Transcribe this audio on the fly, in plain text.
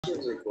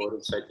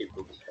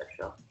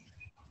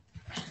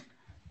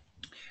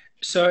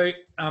So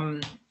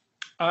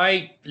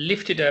I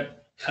lifted a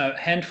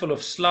handful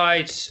of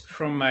slides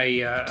from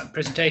a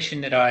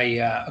presentation that I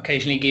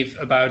occasionally give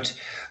about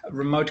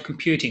remote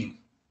computing.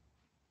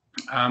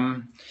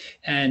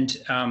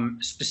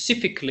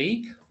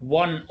 Specifically,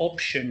 one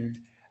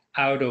option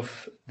out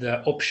of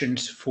the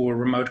options for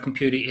remote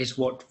computing is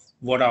what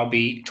I'll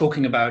be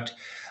talking about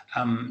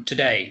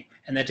today,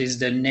 and that is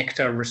the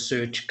Nectar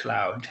Research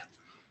Cloud.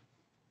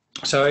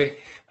 So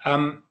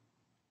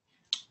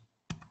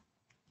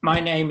my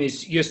name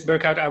is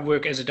Berkhout. I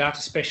work as a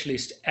data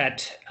specialist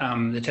at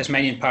the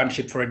Tasmanian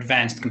Partnership for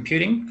Advanced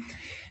Computing,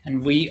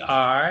 and we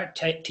are,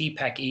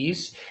 TPAC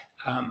is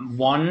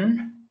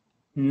one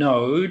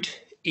node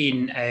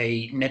in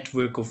a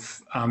network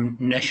of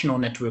national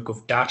network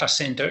of data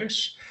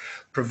centers,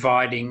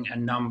 providing a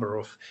number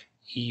of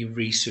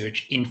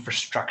e-research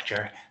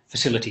infrastructure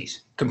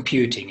facilities,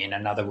 computing in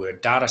another word,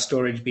 data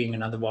storage being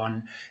another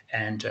one,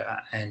 and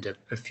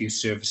a few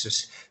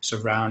services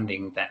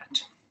surrounding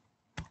that.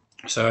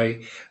 So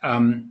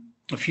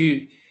a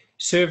few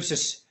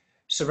services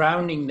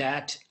surrounding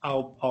that.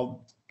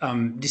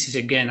 This is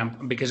again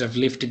because I've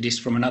lifted this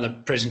from another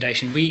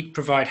presentation. We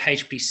provide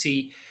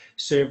HPC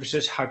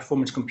services, high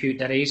performance compute,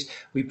 that is.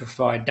 We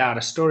provide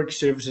data storage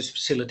services,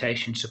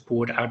 facilitation,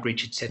 support,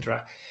 outreach,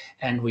 etc.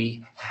 And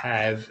we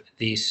have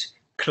this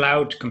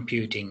cloud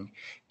computing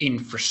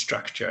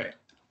infrastructure.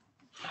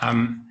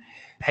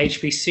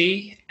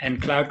 HPC and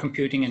cloud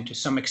computing, and to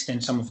some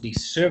extent some of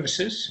these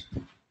services,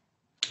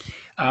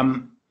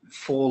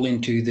 fall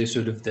into the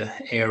sort of the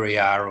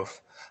area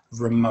of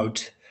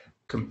remote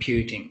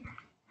computing.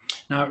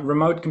 Now,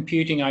 remote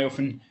computing I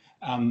often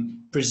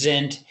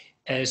present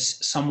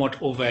as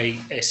somewhat of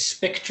a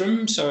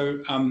spectrum.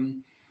 So,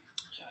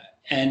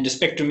 and the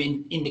spectrum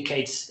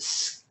indicates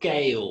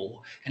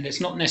scale, and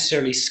it's not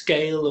necessarily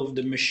scale of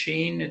the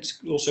machine, it's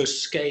also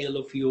scale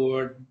of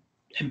your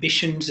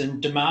ambitions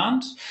and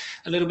demands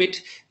a little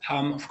bit.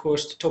 Of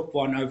course, the top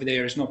one over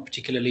there is not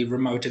particularly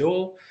remote at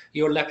all,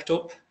 your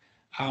laptop,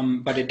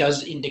 but it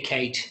does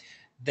indicate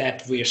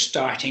that we're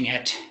starting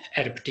at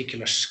a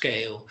particular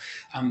scale.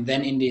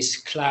 Then in this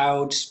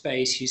cloud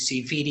space, you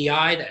see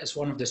VDI. That is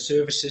one of the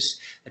services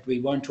that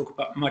we won't talk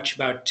about much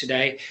about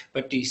today,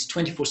 but these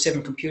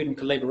 24/7 compute and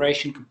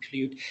collaboration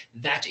compute,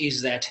 that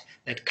is that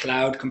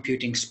cloud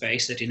computing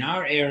space that in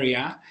our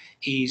area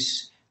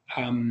is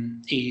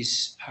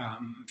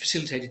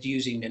facilitated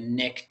using the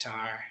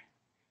Nectar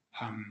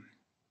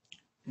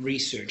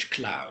Research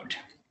Cloud.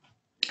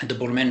 At the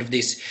bottom end of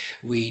this,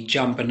 we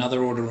jump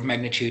another order of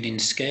magnitude in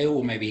scale,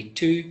 or maybe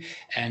two,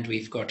 and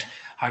we've got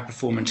high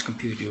performance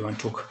compute. We won't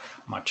talk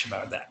much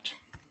about that.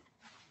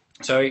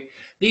 So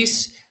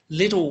this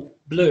little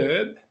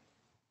blurb,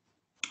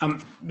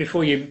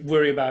 before you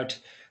worry about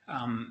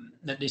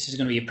that this is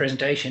going to be a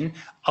presentation,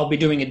 I'll be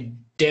doing a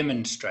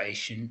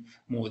demonstration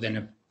more than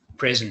a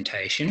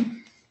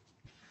presentation.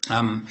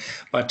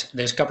 But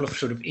there's a couple of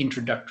sort of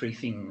introductory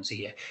things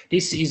here.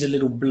 This is a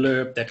little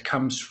blurb that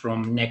comes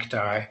from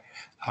Nectar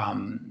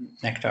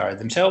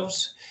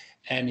themselves,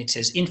 and it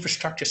says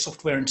infrastructure,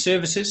 software and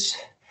services,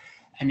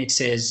 and it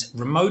says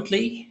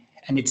remotely,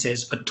 and it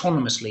says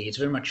autonomously. It's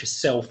very much a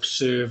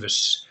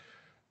self-service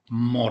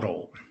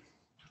model.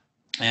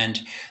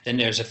 And then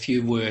there's a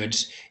few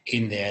words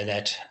in there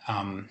that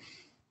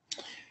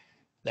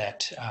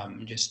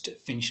just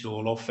finish it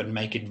all off and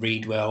make it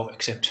read well,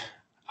 except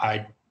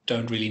I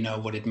don't really know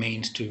what it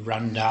means to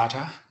run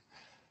data.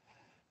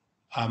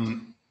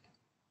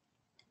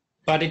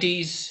 But it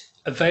is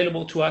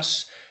available to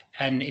us,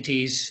 and it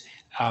is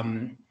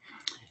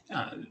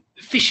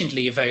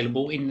efficiently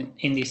available in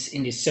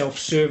this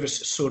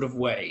self-service sort of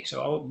way.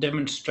 So I'll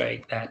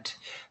demonstrate that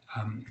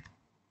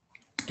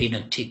in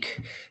a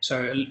tick.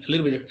 So a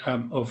little bit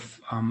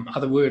of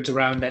other words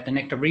around that. The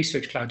Nectar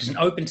Research Cloud is an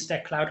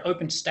OpenStack cloud.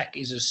 OpenStack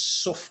is a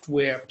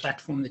software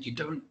platform that you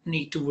don't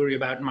need to worry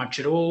about much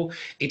at all.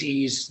 It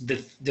is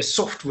the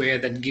software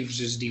that gives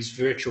us these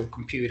virtual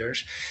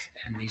computers,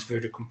 and these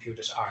virtual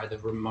computers are the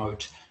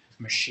remote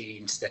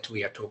machines that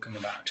we are talking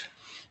about.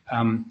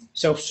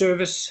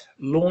 Self-service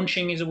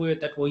launching is a word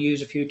that we'll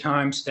use a few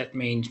times. That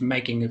means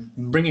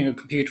bringing a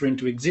computer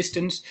into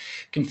existence.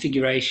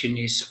 Configuration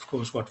is, of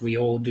course, what we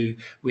all do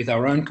with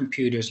our own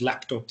computers,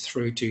 laptop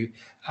through to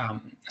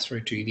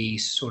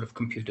these sort of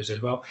computers as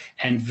well.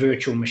 And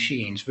virtual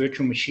machines.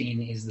 Virtual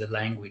machine is the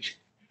language.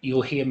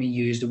 You'll hear me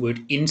use the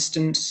word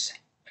instance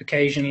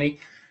occasionally.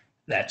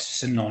 That's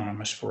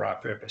synonymous for our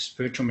purpose.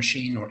 Virtual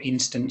machine or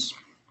instance.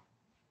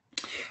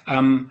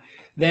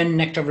 Then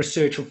Nectar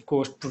Research, of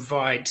course,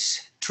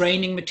 provides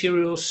training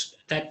materials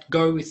that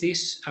go with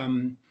this,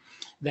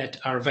 that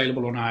are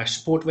available on our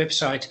support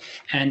website,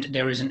 and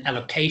there is an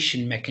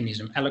allocation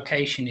mechanism.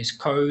 Allocation is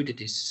code.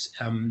 It is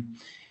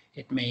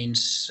it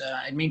means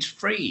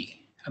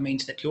free. It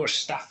means that your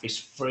stuff is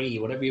free.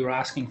 Whatever you're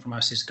asking from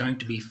us is going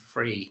to be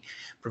free,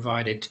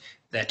 provided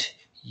that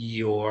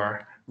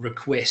your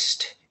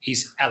request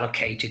is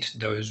allocated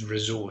those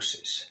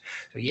resources.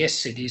 So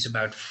yes, it is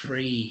about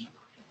free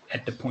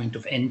at the point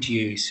of end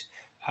use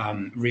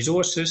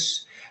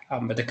resources,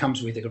 but it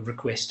comes with a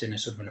request and a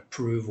sort of an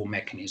approval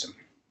mechanism.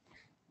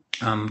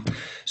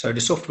 So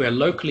the software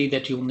locally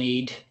that you'll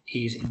need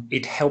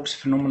it helps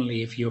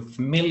phenomenally if you're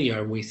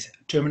familiar with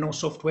terminal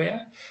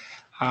software,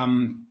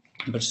 and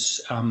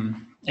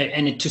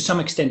to some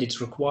extent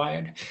it's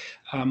required.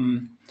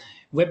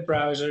 Web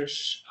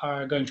browsers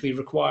are going to be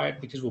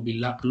required because we'll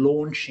be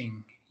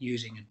launching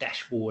using a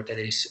dashboard that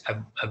is a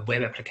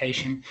web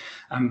application.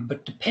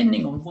 But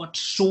depending on what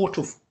sort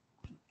of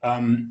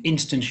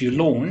instance you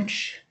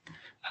launch,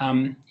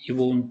 you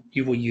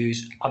will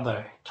use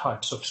other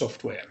types of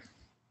software.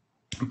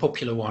 A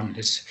popular one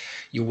is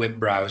your web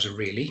browser,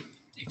 really.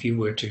 If you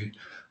were to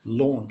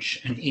launch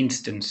an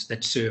instance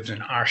that serves an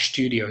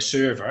RStudio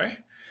server,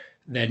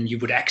 then you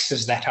would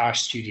access that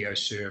RStudio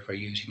server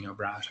using your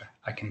browser.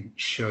 I can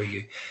show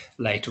you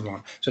later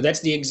on. So that's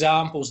the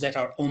examples that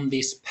are on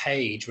this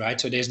page, right?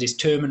 So there's this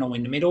terminal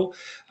in the middle.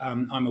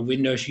 I'm a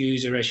Windows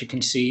user, as you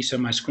can see, so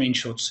my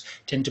screenshots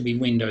tend to be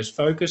Windows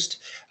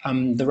focused.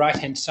 The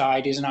right-hand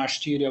side is an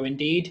RStudio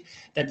indeed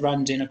that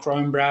runs in a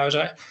Chrome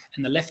browser,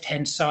 and the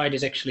left-hand side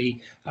is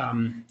actually a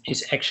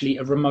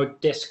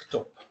remote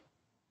desktop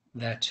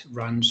that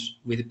runs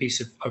with a piece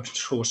of open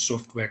source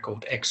software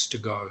called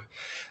X2Go.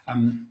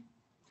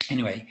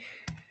 Anyway,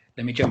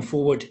 let me jump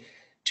forward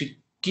to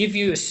give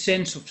you a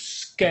sense of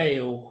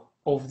scale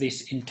of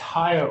this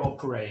entire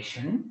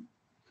operation.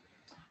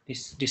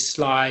 This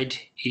slide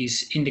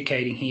is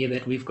indicating here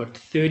that we've got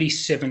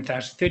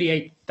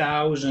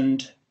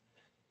 38,000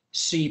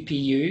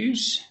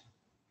 CPUs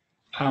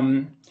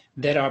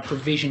that are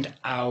provisioned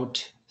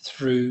out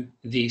through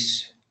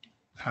this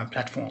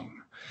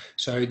platform.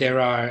 So there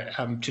are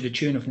to the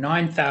tune of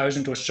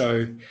 9,000 or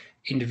so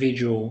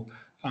individual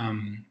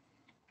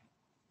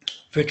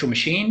virtual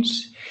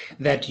machines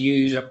that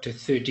use up to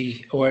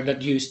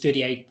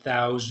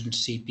 38,000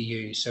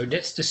 CPUs. So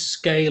that's the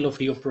scale of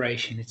the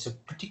operation. It's a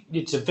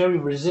very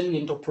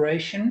resilient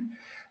operation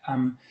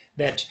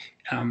that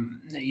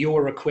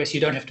your request,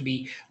 you don't have to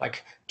be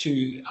like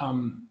too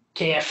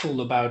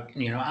careful about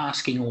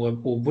asking or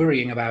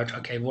worrying about,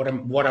 okay, what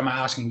am I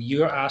asking?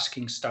 You're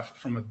asking stuff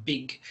from a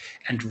big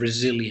and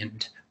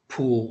resilient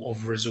pool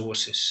of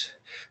resources.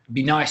 It'd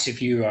be nice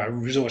if you are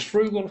resource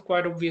frugal,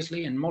 quite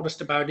obviously, and modest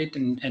about it,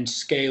 and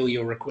scale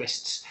your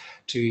requests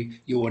to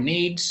your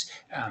needs,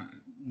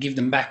 give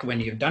them back when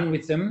you're done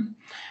with them.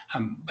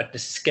 But the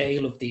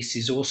scale of this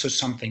is also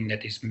something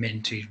that is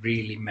meant to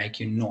really make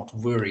you not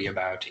worry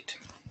about it.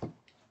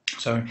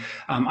 So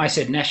I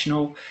said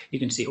national. You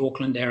can see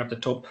Auckland there at the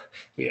top.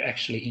 We're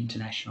actually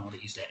international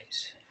these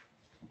days.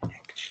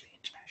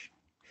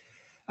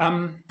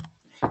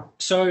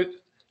 So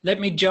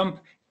let me jump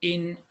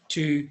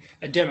into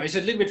a demo. It's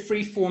a little bit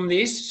freeform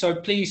this, so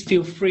please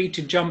feel free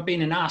to jump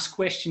in and ask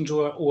questions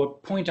or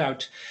point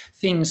out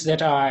things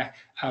that are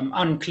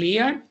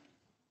unclear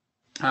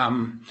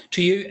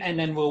to you, and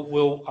then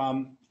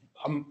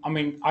I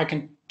mean, I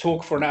can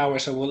talk for an hour,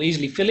 so we'll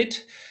easily fill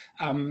it,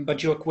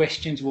 but your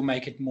questions will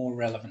make it more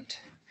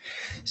relevant.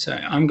 So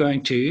I'm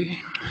going to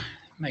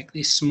make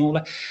this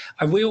smaller.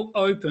 I will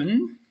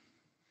open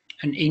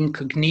an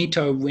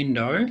incognito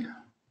window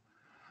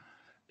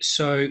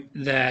so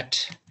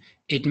that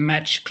it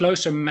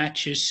closely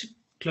matches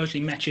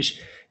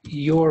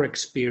your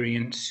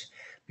experience,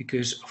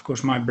 because of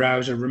course my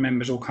browser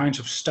remembers all kinds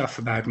of stuff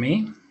about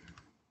me.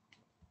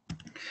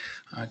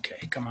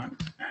 Okay, come on.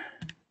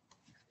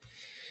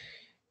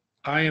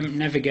 I am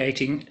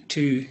navigating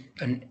to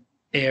an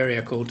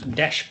area called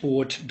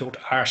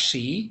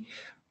dashboard.rc.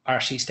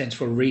 RC stands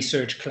for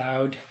Research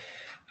Cloud,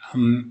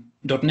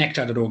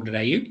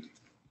 .nectar.org.au.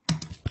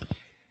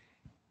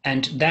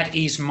 And that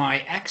is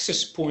my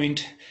access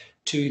point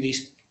to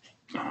this.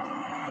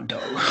 Oh, no.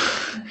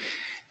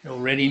 You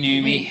already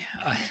knew me.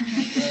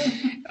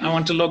 I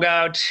want to log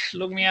out.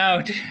 Log me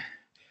out.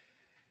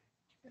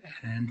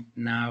 And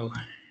now,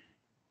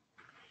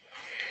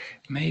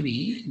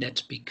 maybe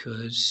that's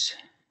because,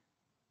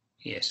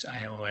 yes,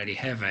 I already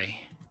have a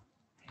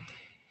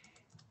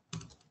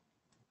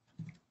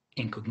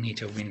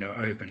incognito window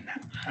open.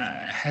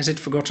 Has it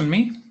forgotten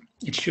me?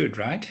 It should,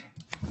 right?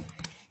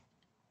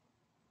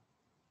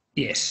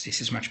 Yes,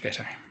 this is much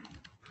better.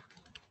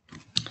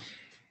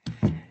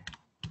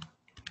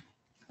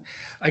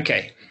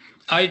 Okay,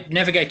 I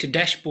navigate to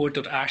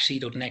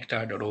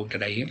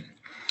dashboard.rc.nectar.org.au,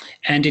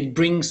 and it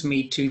brings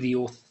me to the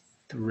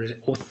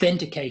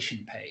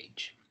authentication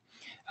page.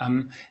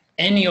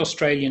 Any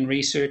Australian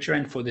researcher,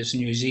 and for this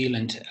New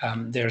Zealand,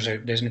 there's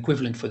an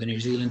equivalent for the New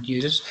Zealand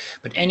users,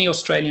 but any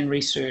Australian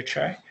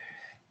researcher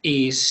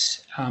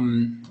is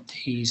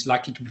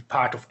likely to be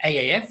part of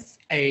AAF.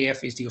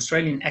 AAF is the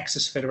Australian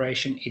Access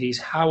Federation. It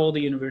is how all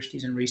the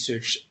universities and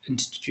research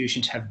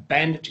institutions have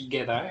banded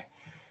together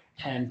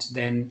and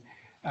then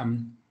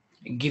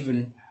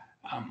given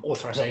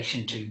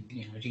authorization to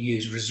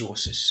use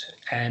resources.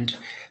 And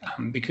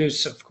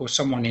because of course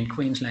someone in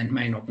Queensland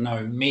may not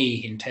know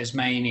me in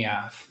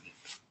Tasmania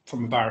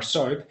from a bar of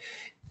soap,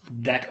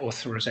 that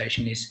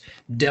authorization is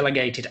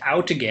delegated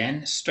out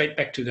again, straight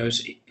back to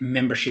those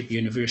membership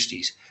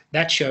universities.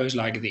 That shows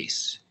like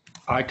this.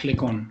 I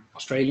click on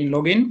Australian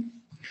login.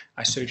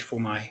 I search for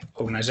my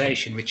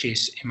organization, which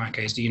is, in my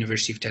case, the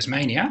University of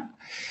Tasmania.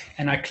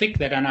 And I click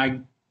that and I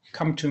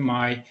come to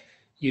my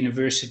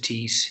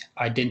university's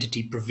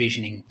identity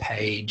provisioning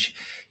page.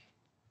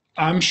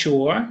 I'm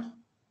sure,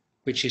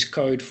 which is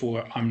code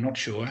for I'm not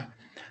sure,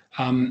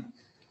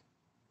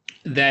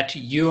 that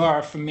you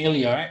are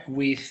familiar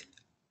with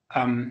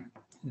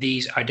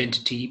these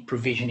identity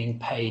provisioning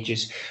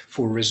pages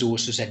for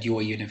resources at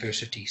your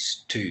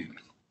universities too.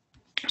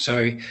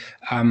 So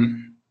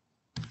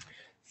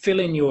fill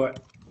in your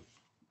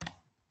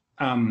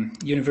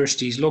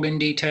university's login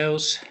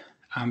details.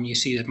 You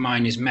see that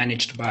mine is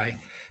managed by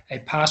a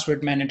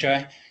password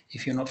manager.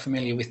 If you're not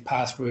familiar with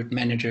password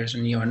managers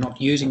and you are not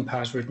using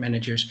password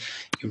managers,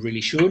 you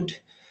really should.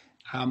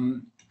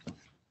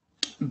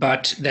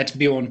 But that's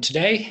beyond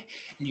today.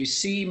 And you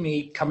see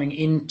me coming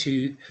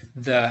into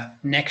the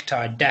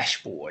Nectar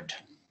dashboard.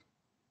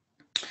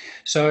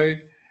 So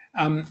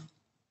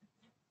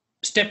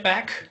step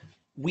back.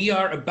 We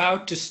are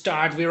about to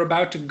start. We're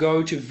about to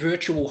go to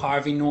virtual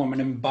Harvey Norman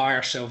and buy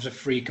ourselves a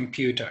free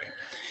computer.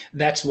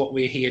 That's what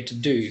we're here to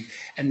do.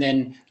 And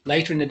then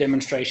later in the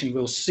demonstration,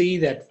 we'll see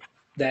that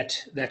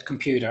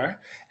computer,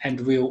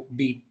 and we'll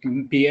be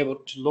able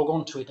to log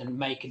onto it and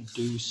make it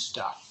do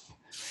stuff.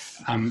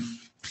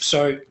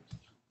 So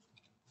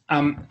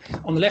on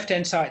the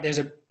left-hand side, there's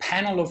a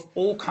panel of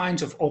all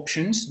kinds of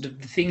options. The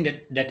thing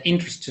that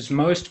interests us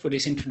most for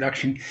this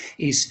introduction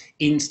is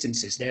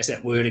instances. There's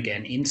that word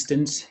again,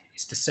 instance.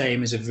 It's the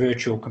same as a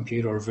virtual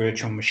computer or a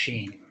virtual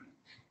machine.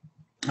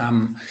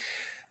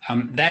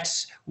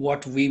 That's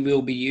what we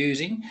will be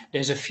using.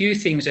 There's a few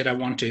things that I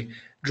want to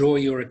draw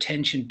your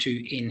attention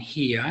to in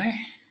here.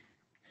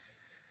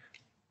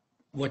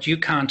 What you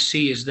can't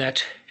see is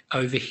that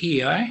over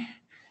here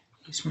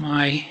is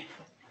my...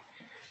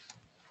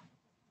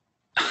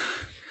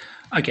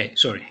 Okay,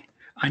 sorry.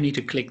 I need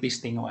to click this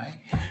thing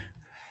away.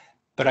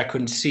 But I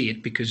couldn't see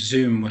it because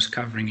Zoom was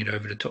covering it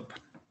over the top.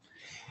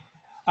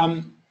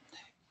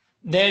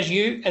 There's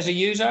you as a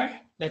user.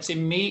 That's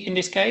in me in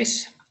this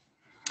case.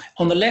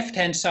 On the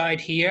left-hand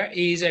side here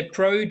is a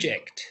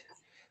project.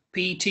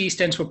 PET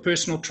stands for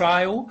personal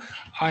trial.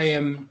 I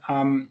am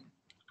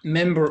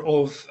member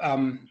of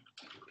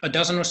a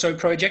dozen or so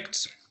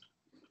projects.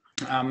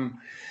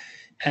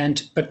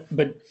 But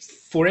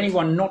for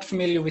anyone not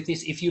familiar with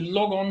this, if you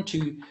log on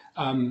to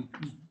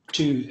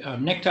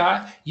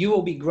Nectar, you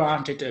will be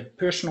granted a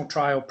personal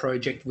trial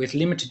project with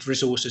limited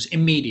resources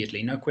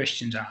immediately, no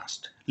questions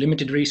asked.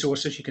 Limited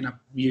resources, you can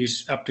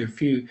use up to a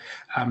few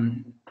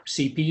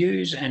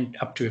CPUs and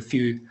up to a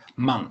few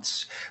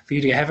months for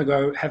you to have a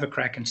go, have a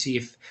crack and see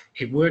if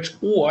it works,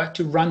 or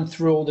to run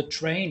through all the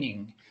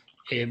training,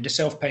 the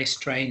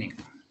self-paced training.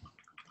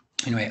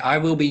 Anyway, I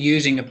will be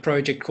using a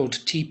project called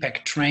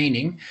TPAC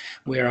training,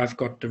 where I've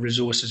got the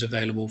resources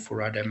available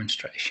for our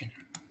demonstration.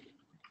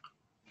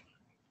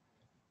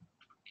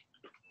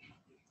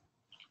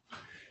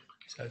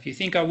 So if you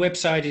think our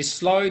website is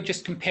slow,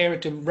 just compare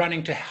it to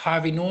running to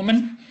Harvey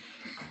Norman.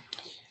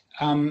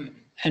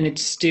 And it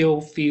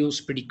still feels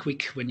pretty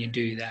quick when you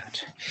do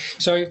that.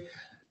 So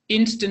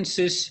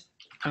instances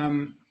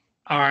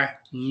are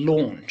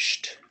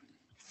launched.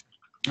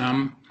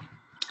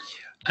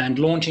 And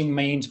launching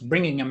means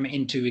bringing them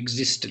into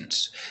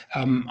existence.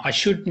 I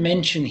should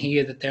mention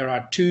here that there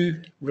are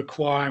two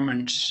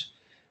requirements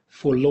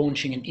for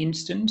launching an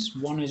instance.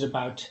 One is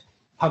about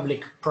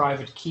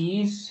public-private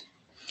keys.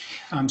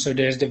 So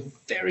there's the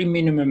very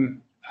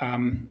minimum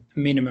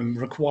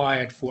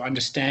required for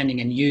understanding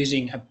and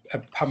using a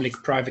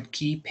public-private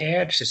key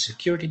pair. It's a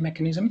security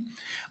mechanism.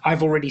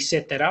 I've already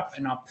set that up,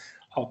 and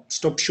I'll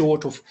stop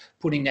short of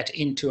putting that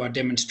into our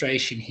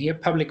demonstration here.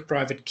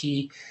 Public-private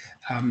key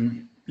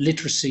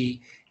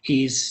literacy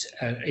is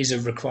a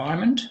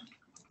requirement,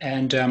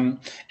 and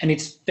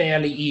it's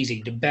fairly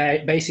easy. The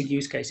basic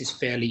use case is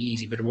fairly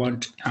easy, but I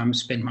won't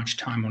spend much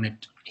time on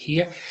it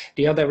here.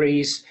 The other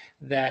is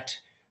that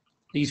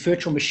these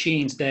virtual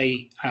machines,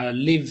 they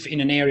live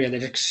in an area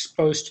that's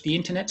exposed to the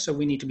internet, so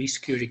we need to be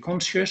security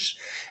conscious.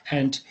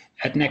 And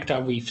at Nectar,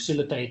 we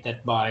facilitate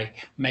that by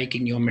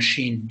making your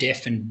machine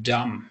deaf and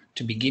dumb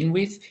to begin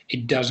with.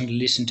 It doesn't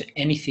listen to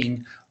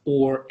anything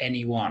or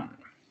anyone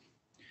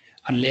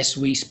unless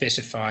we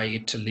specify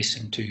it to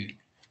listen to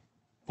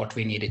what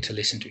we need it to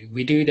listen to.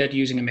 We do that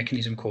using a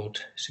mechanism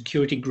called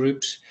security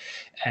groups,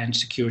 and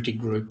security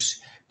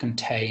groups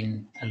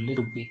contain a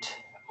little bit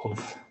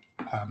of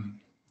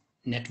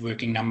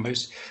networking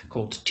numbers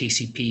called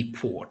TCP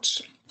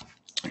ports.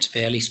 It's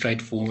fairly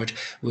straightforward.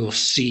 We'll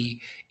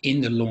see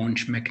in the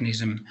launch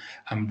mechanism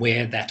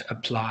where that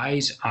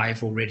applies.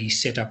 I've already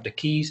set up the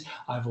keys.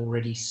 I've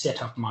already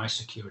set up my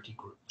security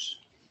groups.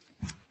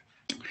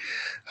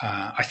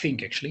 I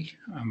think actually,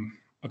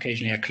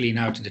 occasionally I clean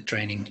out the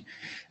training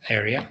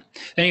area.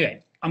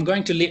 Anyway, I'm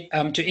going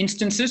to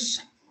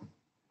instances.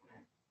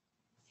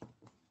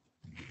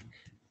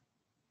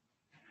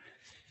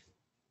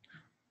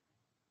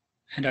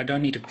 and I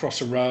don't need to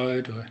cross a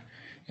road, or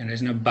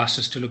there's no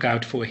buses to look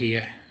out for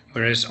here,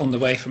 whereas on the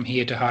way from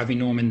here to Harvey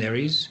Norman there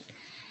is.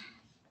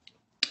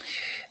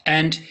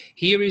 And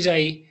here is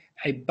a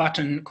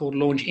button called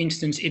Launch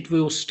Instance. It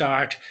will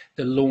start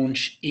the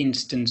Launch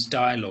Instance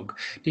dialog.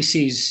 This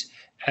is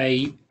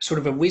a sort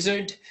of a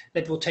wizard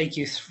that will take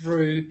you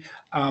through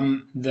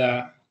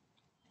the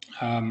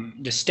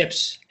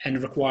steps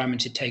and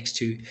requirements it takes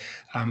to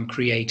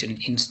create an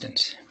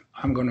instance.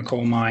 I'm going to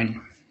call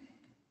mine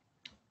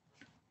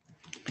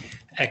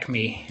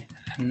Acme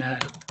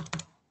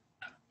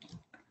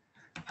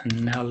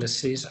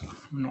Analysis. I'm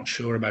not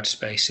sure about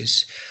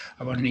spaces.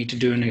 I won't need to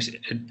do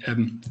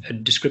a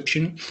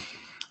description.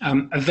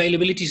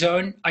 Availability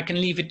zone, I can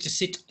leave it to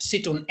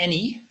sit on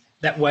any.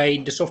 That way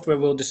the software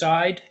will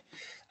decide.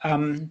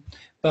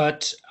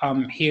 But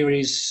here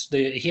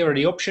are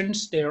the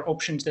options. There are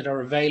options that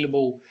are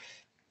available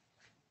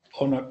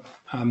on a.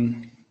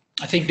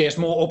 I think there's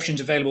more options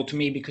available to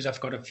me because I've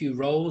got a few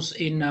roles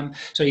in.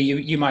 So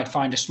you might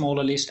find a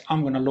smaller list.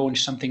 I'm going to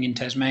launch something in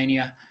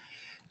Tasmania,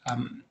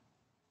 and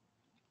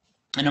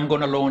I'm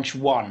going to launch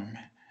one.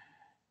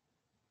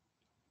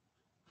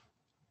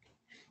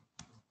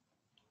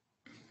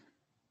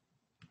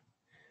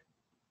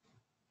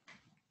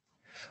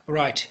 All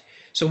right.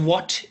 So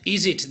what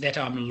is it that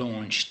I'm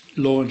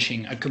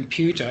launching? A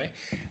computer,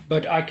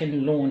 but I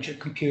can launch a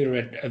computer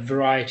at a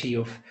variety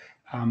of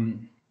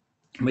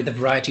with a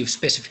variety of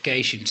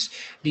specifications.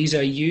 These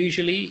are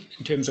usually,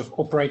 in terms of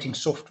operating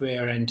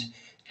software and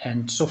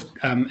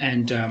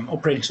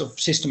operating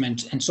system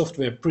and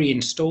software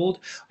pre-installed,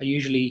 are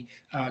usually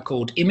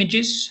called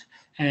images,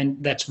 and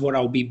that's what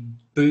I'll be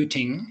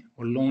booting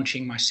or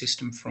launching my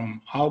system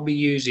from. I'll be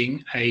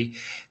using a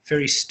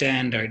very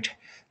standard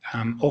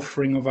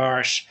offering of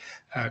ours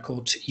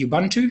called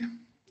Ubuntu.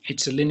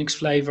 It's a Linux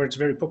flavor. It's a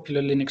very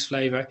popular Linux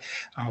flavor.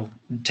 I'll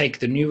take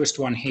the newest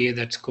one here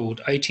that's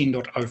called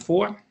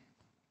 18.04.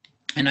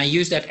 And I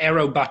use that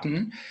arrow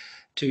button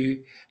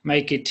to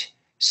make it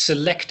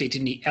select it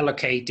in the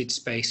allocated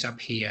space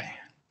up here.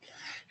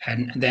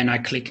 And then I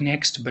click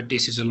next, but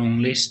this is a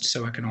long list,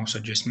 so I can also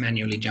just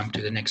manually jump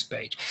to the next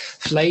page.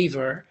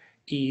 Flavor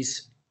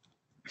is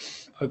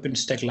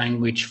OpenStack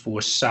language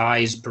for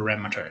size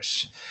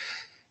parameters.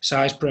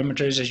 Size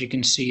parameters, as you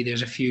can see,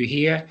 there's a few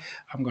here.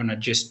 I'm going to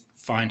just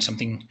find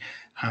something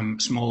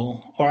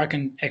small, or I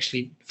can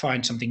actually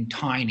find something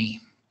tiny.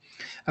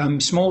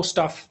 Small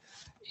stuff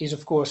is,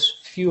 of course,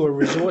 fewer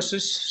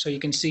resources. So you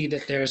can see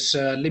that there's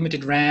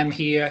limited RAM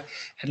here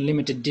and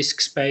limited disk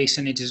space,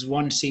 and it is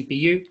one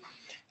CPU.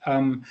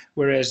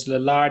 Whereas the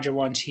larger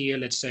ones here,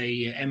 let's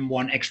say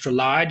M1 extra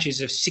large,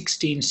 is a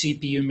 16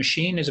 CPU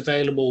machine, is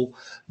available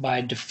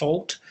by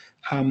default,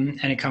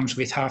 and it comes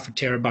with 0.5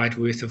 terabyte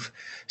worth of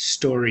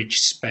storage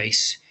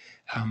space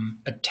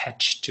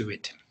attached to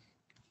it.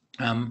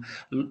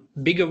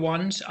 Bigger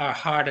ones are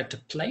harder to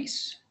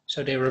place.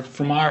 So they're,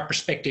 from our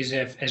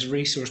perspective as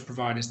resource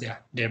providers,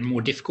 they're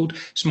more difficult.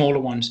 Smaller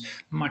ones,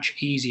 much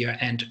easier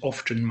and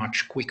often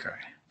much quicker.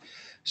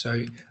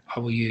 So I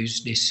will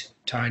use this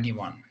tiny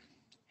one.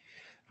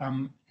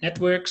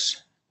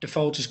 Networks,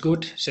 default is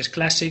good, it says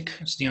classic.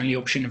 It's the only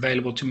option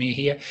available to me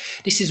here.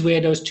 This is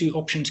where those two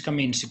options come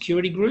in,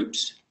 security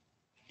groups.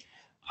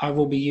 I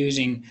will be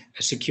using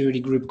a security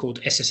group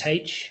called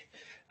SSH,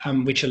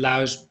 which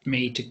allows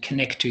me to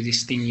connect to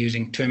this thing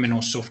using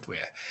terminal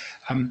software.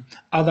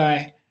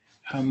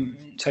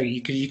 So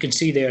you can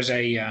see there's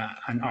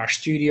an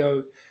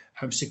RStudio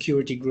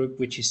security group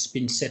which has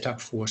been set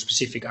up for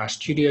specific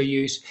RStudio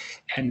use,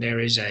 and there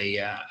is a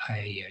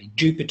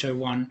Jupyter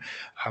one.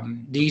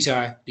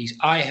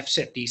 I have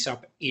set these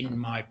up in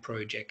my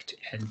project,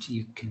 and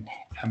you can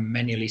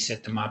manually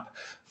set them up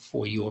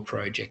for your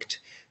project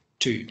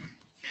too.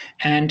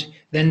 And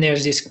then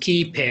there's this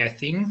key pair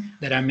thing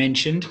that I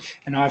mentioned,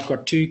 and I've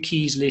got two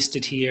keys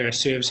listed here, a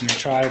service and a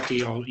trial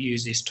key. I'll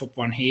use this top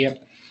one here.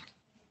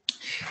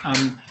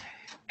 And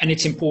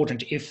it's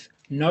important, if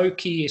no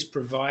key is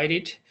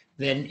provided,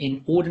 then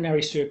in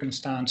ordinary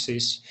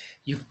circumstances,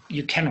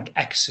 you cannot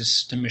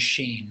access the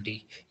machine.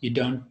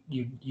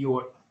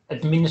 Your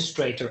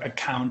administrator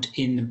account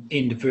in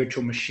the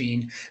virtual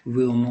machine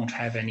will not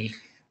have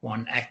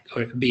anyone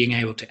being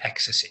able to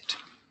access it.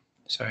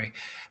 So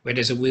where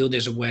there's a will,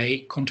 there's a way.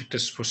 Contact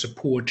us for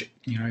support,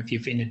 if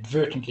you've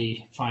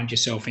inadvertently find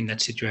yourself in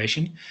that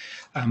situation.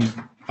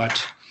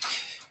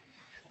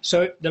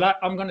 So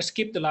I'm going to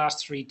skip the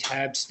last three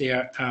tabs.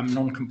 They're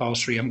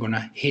non-compulsory. I'm going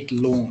to hit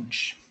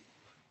launch.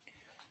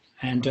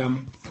 And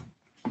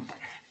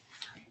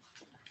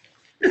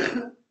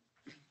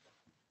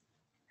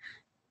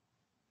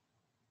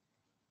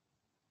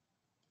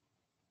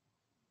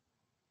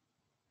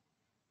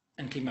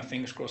keep my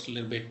fingers crossed a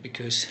little bit,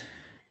 because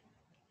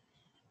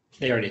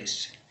there it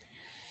is.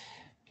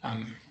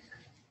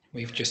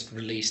 We've just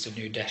released a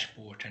new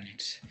dashboard, and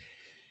it's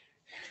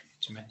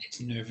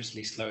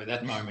nervously slow at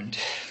that moment.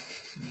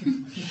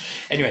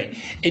 Anyway,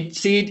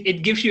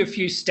 it gives you a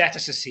few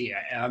statuses here.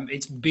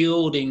 It's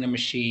building the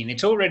machine.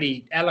 It's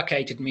already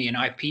allocated me an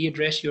IP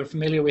address. You're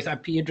familiar with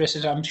IP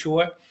addresses, I'm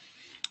sure.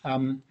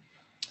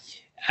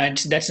 And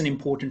that's an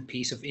important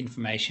piece of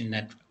information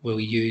that we'll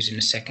use in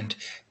a second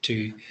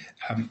to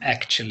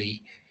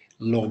actually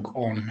log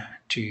on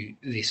to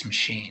this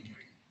machine.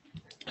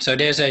 So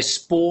there's a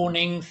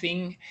spawning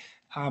thing,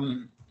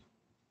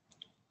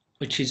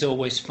 which is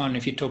always fun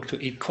if you talk to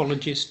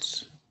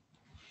ecologists.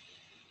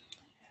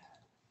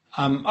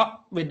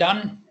 We're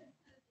done.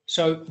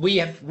 So we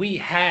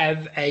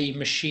have a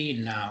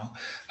machine now.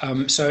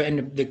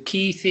 And the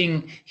key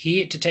thing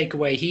here to take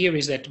away here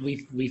is that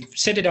we've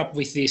set it up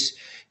with this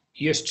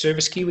Yoast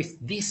service key with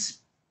this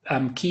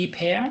key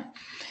pair,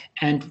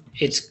 and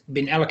it's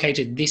been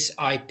allocated this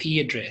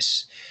IP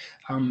address.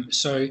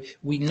 So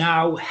we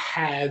now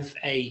have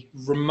a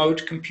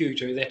remote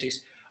computer that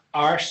is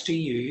ours to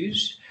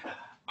use,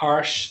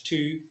 ours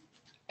to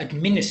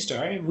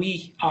administer.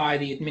 We are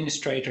the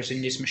administrators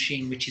in this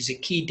machine, which is a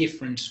key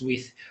difference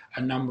with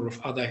a number of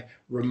other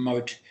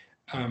remote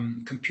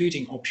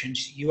computing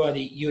options. You're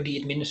the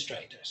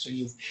administrator, so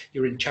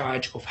you're in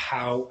charge of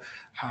how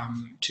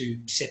to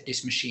set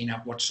this machine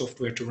up, what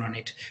software to run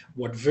it,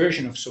 what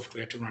version of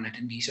software to run it,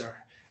 and these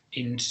are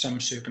in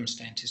some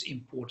circumstances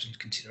important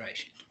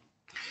considerations.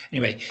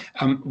 Anyway,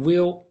 I'm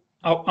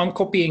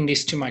copying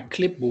this to my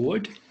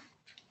clipboard,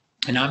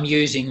 and I'm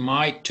using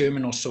my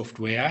terminal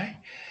software,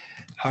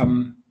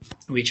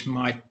 which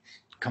might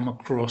come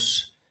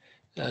across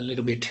a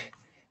little bit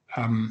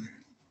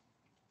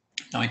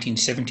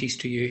 1970s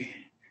to you.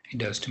 It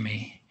does to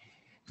me.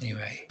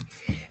 Anyway,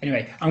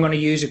 I'm going to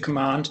use a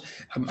command.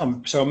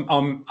 So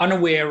I'm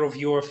unaware of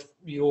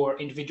your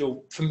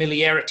individual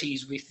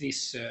familiarities with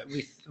this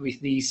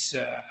with these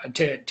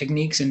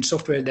techniques and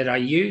software that I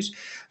use,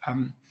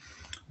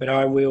 but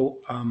I will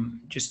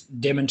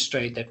just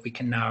demonstrate that we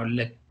can now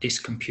let this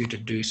computer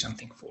do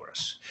something for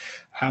us.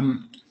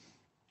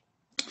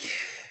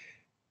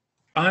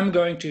 I'm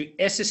going to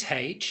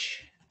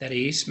SSH, that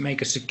is,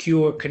 make a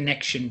secure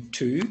connection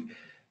to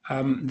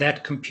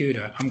that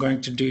computer. I'm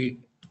going to do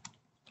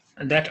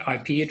that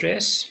IP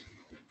address.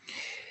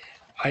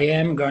 I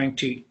am going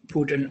to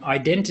put an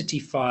identity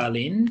file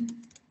in,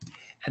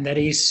 and that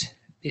is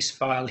this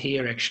file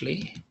here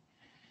actually.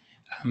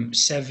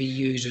 Savvy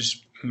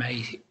users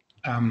may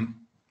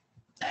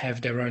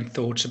have their own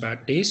thoughts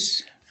about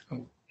this.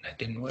 Oh, that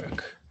didn't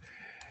work.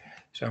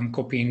 So I'm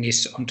copying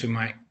this onto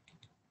my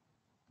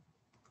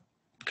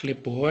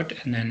clipboard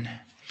and then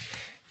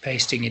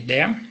pasting it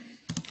there.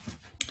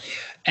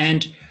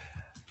 And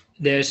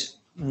there's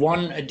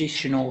one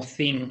additional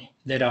thing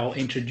that I'll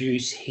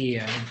introduce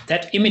here.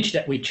 That image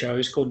that we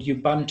chose, called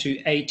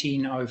Ubuntu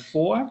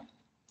 18.04,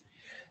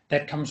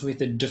 that comes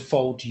with a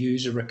default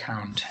user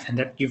account, and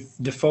that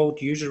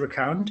default user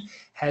account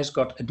has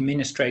got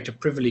administrator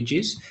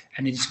privileges,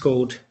 and it's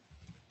called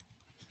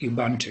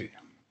Ubuntu.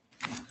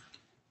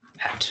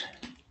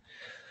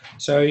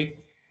 So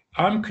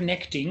I'm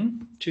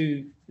connecting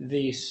to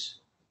this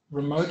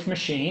remote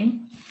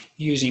machine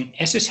using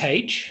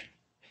SSH,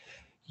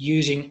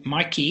 using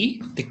my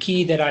key, the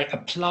key that I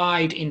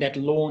applied in that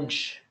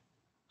launch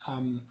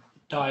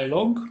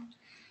dialog,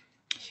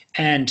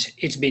 and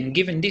it's been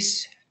given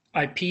this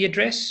IP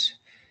address,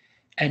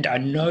 and I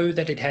know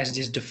that it has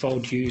this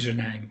default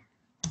username.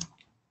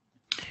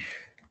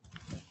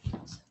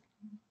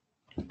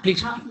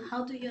 Please.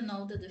 How do you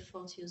know the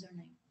default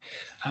username?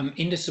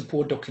 In the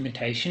support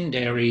documentation,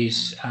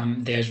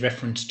 there's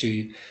reference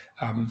to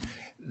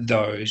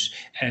those,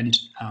 and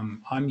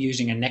I'm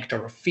using a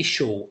Nectar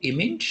official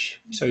image.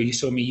 So you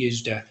saw me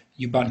use the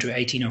Ubuntu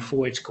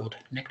 18.04. It's called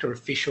Nectar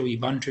official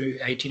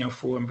Ubuntu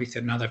 18.04, and with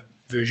another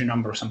version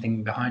number or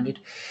something behind it.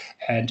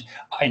 And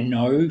I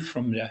know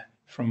from the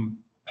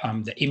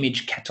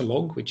image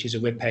catalog, which is a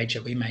web page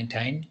that we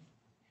maintain.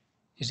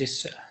 Is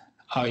this?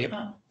 Oh, yep.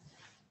 Oh.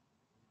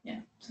 Yeah,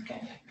 it's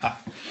okay.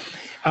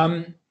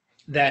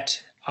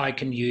 That I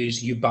can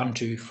use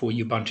Ubuntu for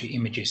Ubuntu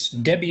images.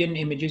 Debian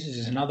images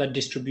is another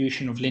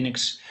distribution of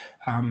Linux.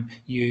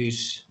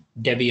 Use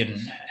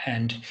Debian,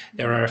 and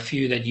there are a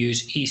few that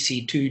use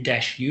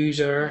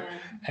EC2-user,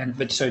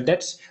 but so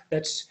that's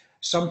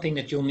something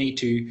that you'll need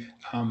to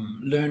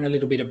learn a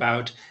little bit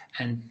about,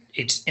 and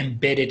it's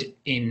embedded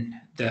in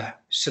the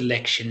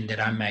selection that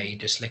I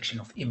made, the selection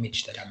of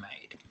image that I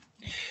made.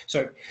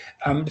 So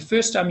the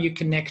first time you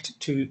connect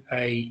to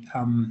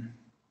an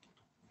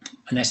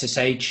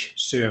SSH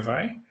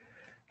server,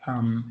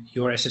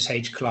 your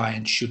SSH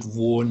client should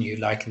warn you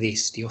like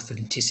this: the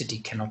authenticity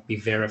cannot be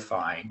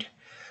verified.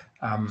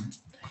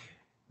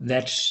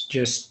 That's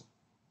just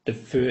the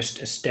first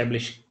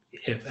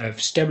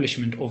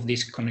establishment of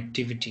this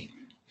connectivity.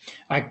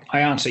 I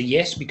answer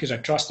yes because I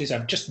trust this.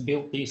 I've just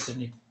built this,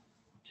 and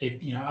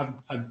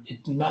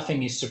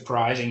nothing is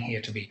surprising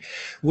here to me.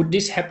 Would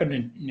this happen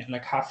in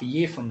like half a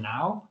year from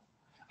now?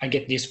 I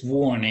get this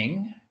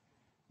warning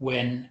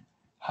when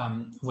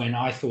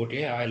I thought,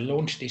 yeah, I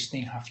launched this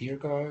thing half a year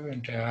ago,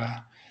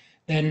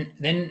 and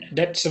then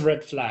that's a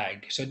red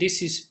flag. So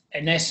this is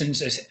in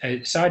essence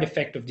a side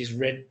effect of this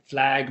red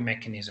flag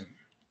mechanism.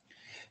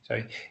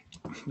 So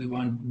we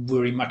won't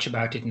worry much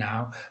about it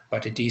now,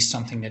 but it is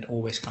something that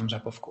always comes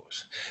up, of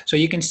course. So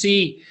you can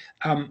see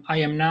I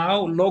am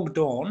now logged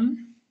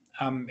on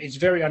It's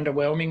very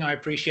underwhelming, I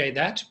appreciate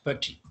that,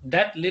 but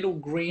that little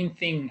green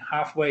thing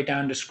halfway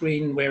down the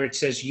screen where it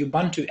says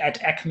Ubuntu at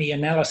Acme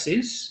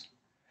Analysis,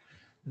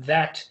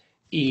 that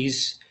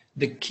is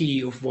the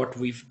key of what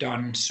we've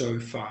done so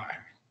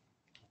far.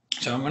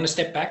 So I'm going to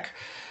step back.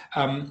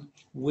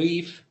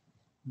 We've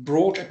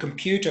brought a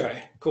computer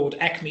called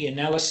Acme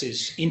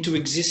Analysis into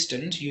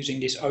existence using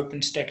this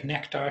OpenStack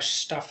Nectar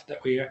stuff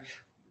that we are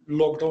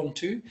logged on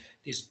to.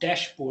 This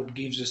dashboard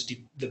gives us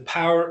the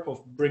power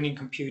of bringing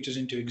computers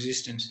into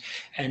existence,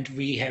 and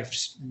we have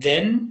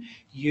then,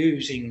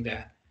 using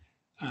the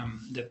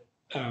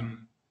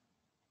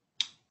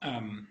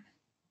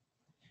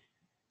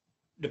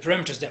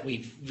parameters that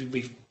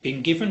we've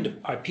been given, the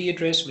IP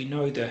address, we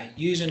know the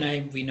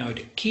username, we know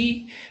the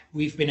key,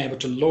 we've been able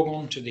to log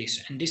on to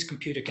this, and this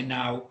computer can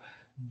now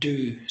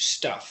do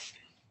stuff.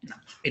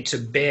 It's a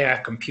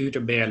bare computer,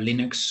 bare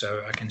Linux,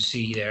 so I can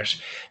see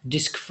there's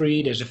disk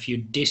free, there's a few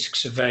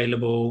disks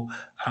available.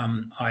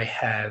 I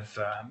have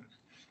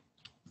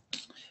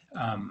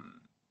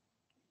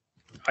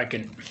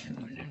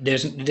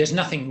there's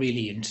nothing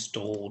really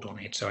installed on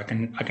it, so I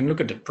can look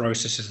at the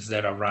processes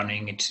that are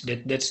running.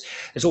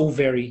 It's all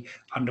very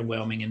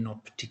underwhelming and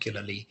not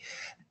particularly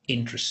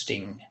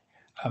interesting.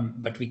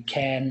 But we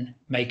can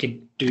make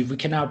it do. We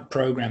can now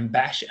program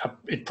Bash.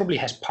 It probably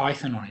has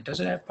Python on it.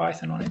 Does it have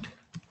Python on it?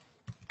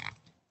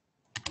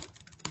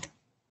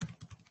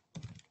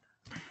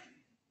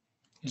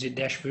 Is it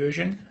dash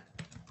version?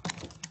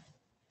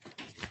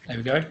 There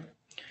we go.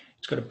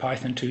 It's got a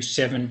Python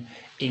 2.7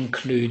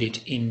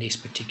 included in this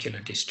particular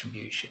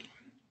distribution.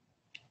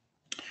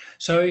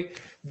 So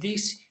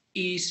this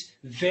is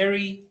the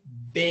very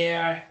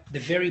bare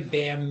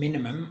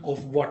minimum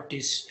of what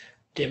this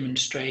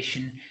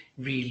demonstration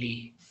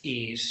really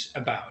is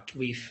about.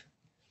 We've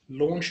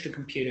launched a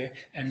computer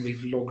and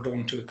we've logged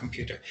on to a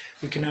computer.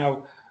 We can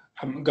now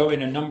go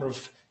in a number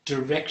of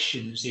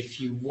directions if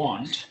you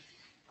want.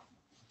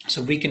 So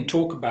we can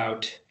talk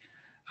about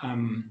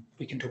the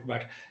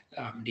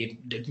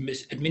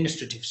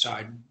administrative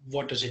side.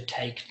 What does it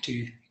take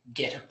to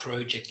get a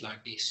project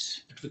like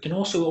this? But we can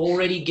also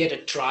already get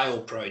a trial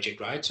project,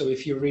 right? So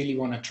if you really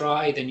want to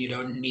try, then you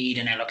don't need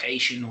an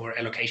allocation or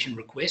allocation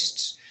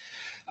requests.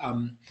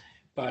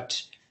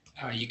 But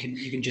you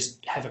can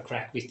just have a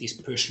crack with this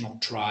personal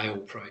trial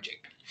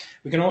project.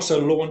 We can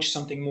also launch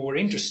something more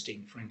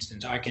interesting. For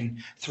instance, I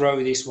can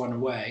throw this one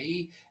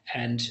away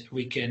and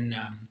we can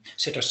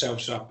set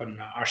ourselves up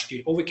on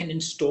RStudio, or we can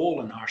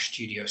install an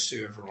RStudio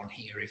server on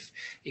here if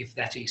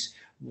that is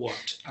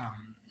what,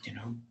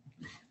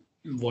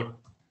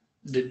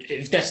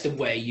 if that's the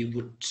way you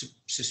would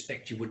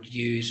suspect you would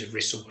use a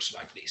resource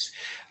like this.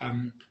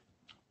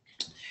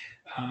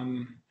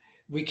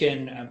 We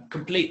can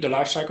complete the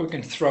lifecycle, we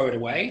can throw it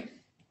away,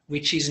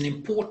 which is an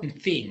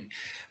important thing.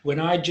 When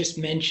I just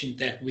mentioned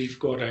that we've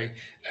got a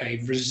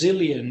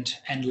resilient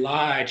and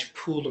large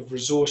pool of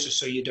resources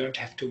so you don't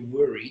have to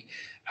worry,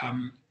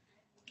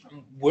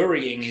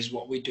 worrying is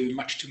what we do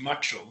much too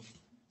much of.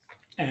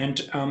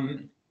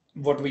 And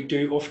what we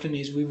do often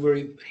is we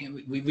worry,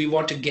 we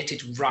want to get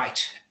it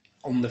right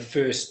on the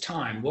first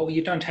time. Well,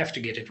 you don't have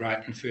to get it right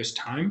on the first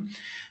time.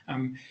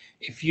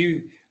 If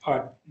you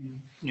are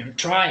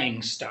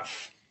trying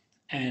stuff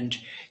and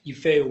you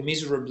fail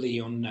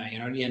miserably on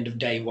the end of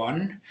day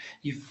one,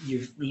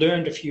 you've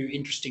learned a few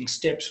interesting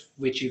steps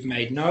which you've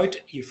made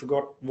note, you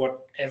forgot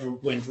whatever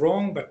went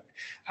wrong, but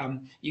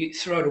you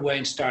throw it away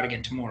and start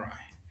again tomorrow.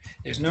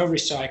 There's no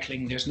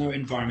recycling, there's no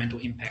environmental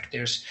impact,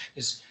 there's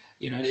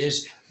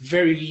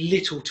very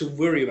little to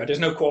worry about. There's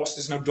no cost,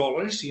 there's no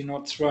dollars. You're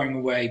not throwing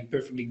away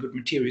perfectly good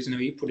materials.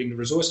 You're putting the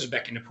resources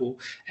back in the pool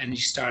and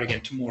you start again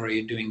tomorrow,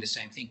 you're doing the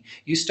same thing.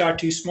 You start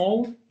too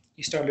small,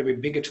 you start a little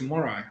bit bigger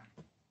tomorrow.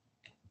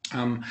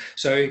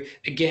 So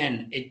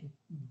again, it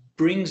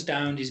brings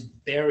down this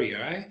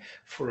barrier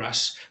for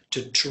us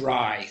to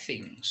try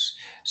things.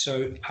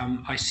 So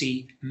I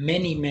see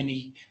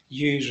many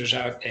users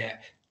out there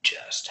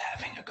just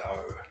having a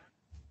go.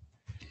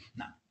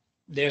 Now,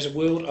 there's a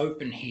world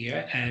open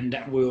here, and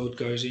that world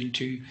goes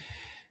into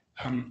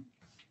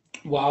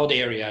wild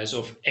areas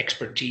of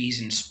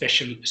expertise and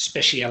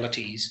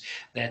specialities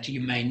that you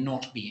may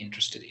not be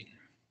interested in.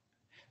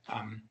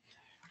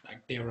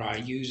 Like there are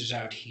users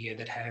out here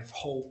that have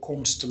whole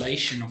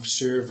constellation of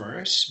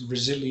servers,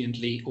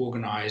 resiliently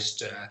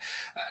organized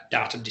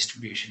data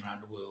distribution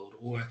around the world,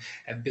 or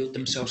have built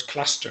themselves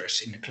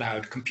clusters in the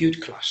cloud,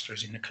 compute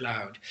clusters in the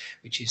cloud,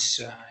 which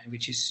is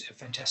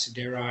fantastic.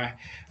 There are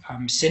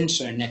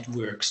sensor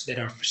networks that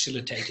are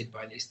facilitated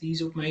by this.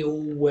 These may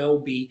all well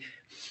be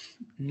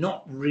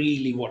not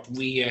really what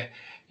we're,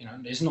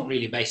 there's not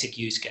really a basic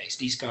use case.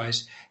 These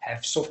guys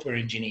have software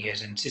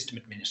engineers and system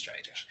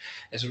administrators.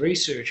 As a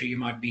researcher, you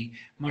might be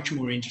much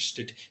more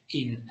interested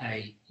in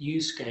a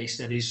use case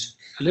that is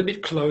a little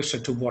bit closer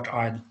to what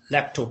our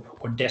laptop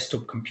or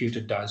desktop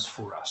computer does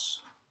for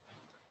us.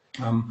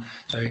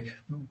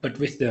 But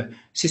with the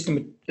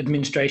system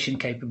administration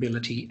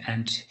capability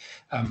and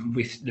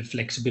with the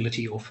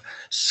flexibility of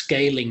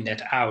scaling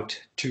that out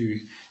to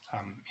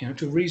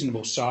to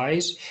reasonable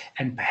size,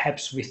 and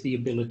perhaps with the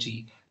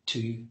ability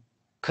to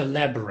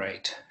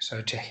collaborate,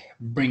 so to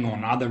bring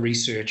on other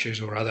researchers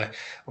or other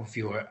of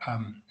your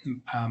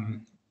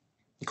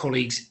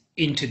colleagues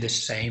into the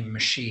same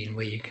machine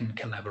where you can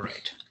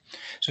collaborate.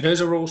 So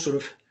those are all sort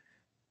of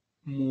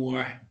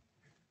more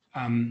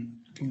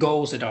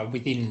goals that are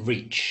within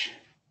reach,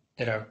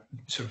 that are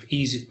sort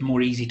of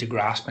more easy to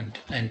grasp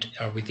and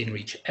are within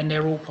reach, and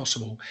they're all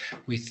possible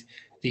with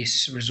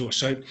this resource.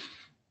 So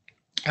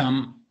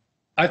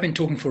I've been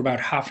talking for about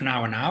half an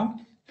hour now,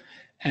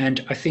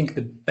 and I think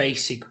the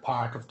basic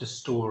part of the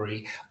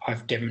story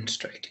I've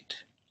demonstrated.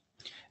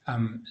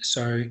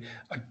 So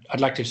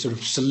I'd like to sort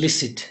of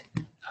solicit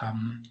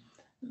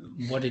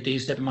what it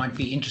is that might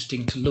be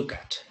interesting to look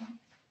at.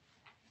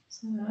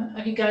 So,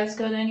 have you guys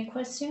got any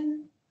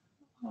questions?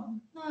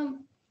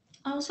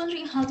 I was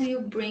wondering, how do you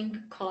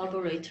bring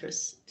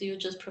collaborators? Do you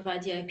just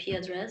provide the IP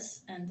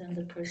address and then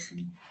the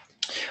person?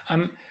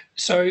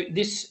 So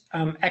this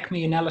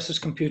Acme analysis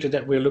computer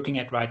that we're looking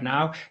at right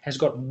now has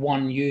got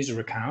one user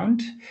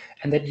account,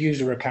 and that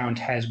user account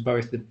has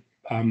both the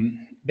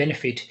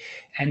benefit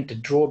and the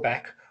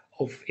drawback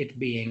of it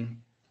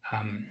being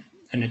an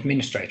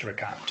administrator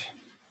account.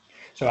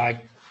 So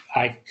I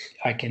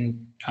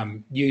can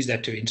use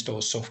that to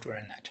install software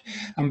in that,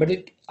 but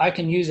I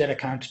can use that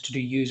account to do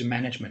user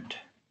management.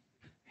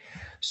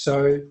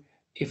 So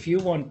if you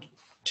want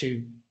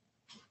to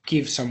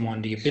give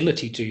someone the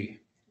ability to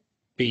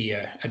be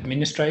an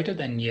administrator,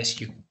 then yes,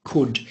 you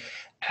could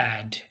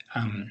add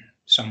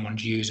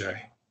someone's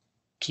user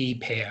key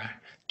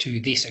pair to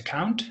this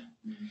account,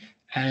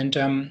 and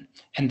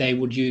they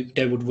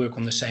would work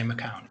on the same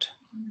account.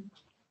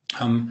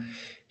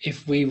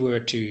 If we were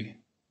to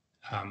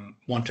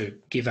want to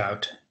give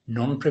out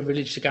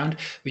non-privileged account,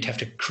 we'd have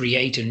to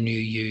create a new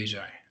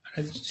user.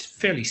 It's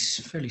fairly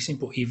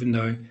simple, even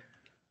though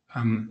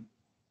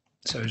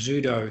so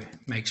sudo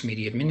makes me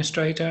the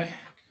administrator.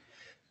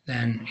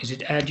 Then is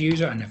it add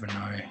user? I never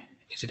know.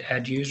 Is it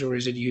add user or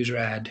is it user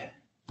add?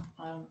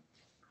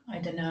 I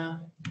don't know.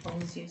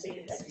 Always use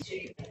it.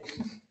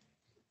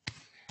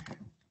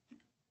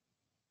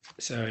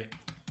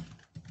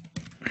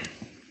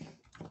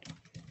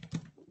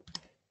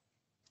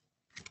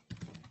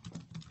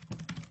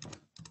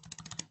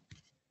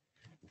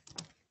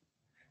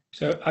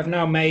 So I've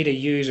now made a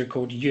user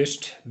called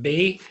Just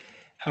B,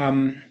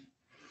 and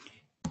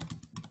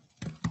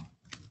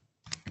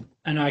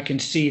I can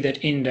see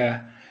that in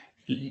the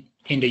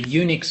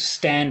Unix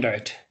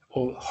standard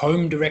or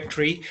home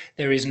directory,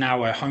 there is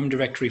now a home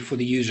directory for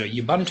the user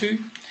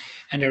Ubuntu,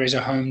 and there is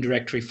a home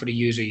directory for the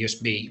user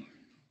Just B.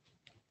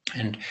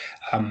 And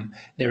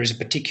there is a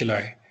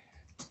particular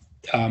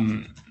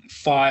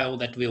file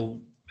that will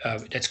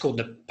that's called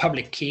the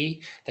public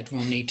key that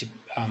we'll need to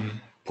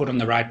put on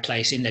the right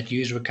place in that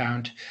user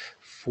account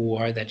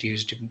for that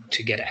user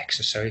to get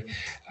access. So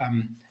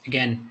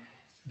again,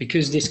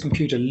 because this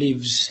computer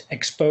lives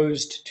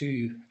exposed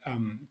to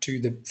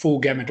the full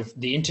gamut of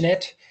the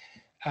internet,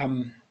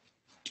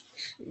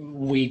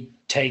 we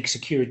take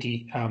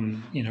security.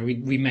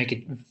 We make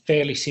it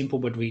fairly simple,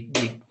 but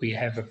we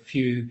have a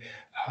few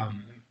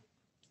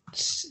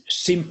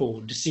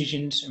simple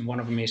decisions, and one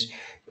of them is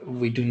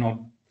we do not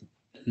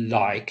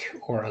like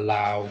or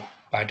allow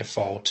by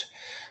default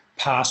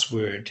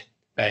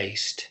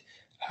password-based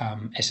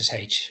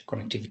SSH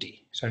connectivity.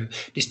 So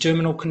this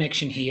terminal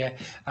connection here,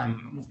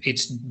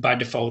 it's by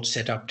default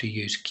set up to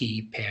use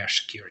key pair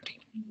security.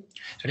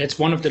 So that's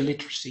one of the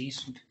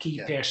literacies. Key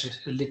pair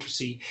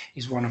literacy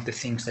is one of the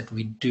things that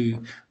we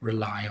do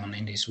rely on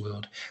in this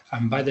world.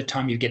 By the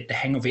time you get the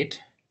hang of it,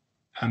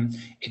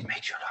 it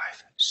makes your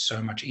life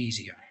so much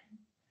easier.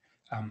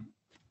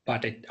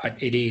 But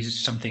it is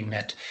something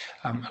that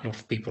a lot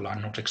of people are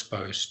not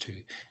exposed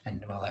to,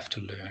 and will have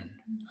to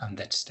learn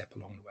that step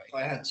along the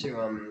way. I had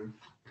to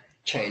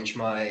change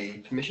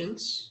my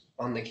permissions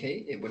on the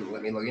key. It wouldn't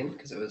let me log in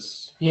because it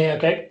was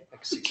okay.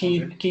 Like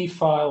 600. Key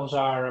files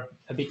are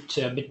a bit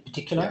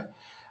particular,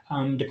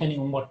 depending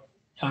on what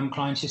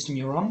client system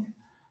you're on,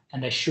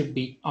 and they should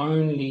be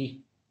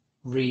only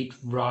read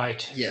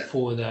write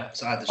for the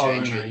So I had to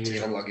change owner it to user.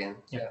 even log in.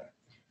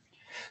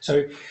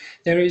 So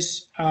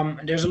there's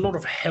a lot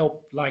of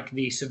help like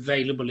this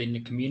available in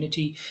the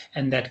community,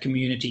 and that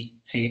community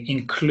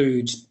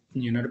includes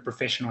the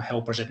professional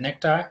helpers at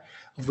Nectar,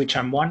 of which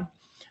I'm one.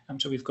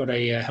 So we've got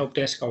a help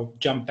desk. I'll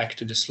jump back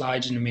to the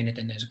slides in a minute,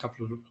 and there's a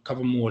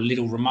couple more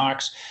little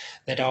remarks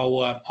that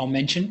I'll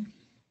mention.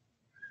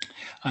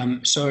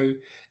 So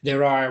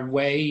there are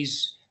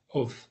ways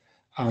of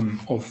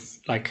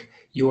like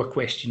your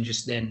question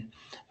just then,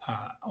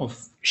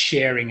 of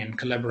sharing and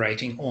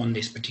collaborating on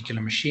this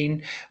particular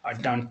machine. I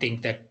don't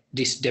think that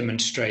this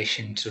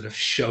demonstration sort of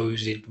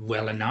shows it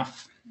well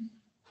enough,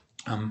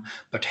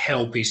 but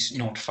help is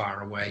not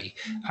far away,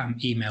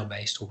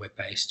 email-based or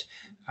web-based,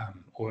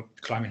 or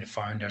climbing the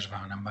phone, there's a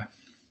phone number.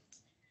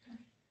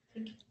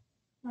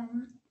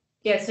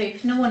 Yeah, so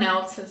if no one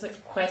else has a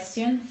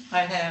question, I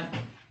have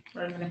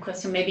a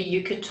question. Maybe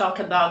you could talk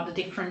about the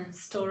different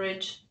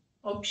storage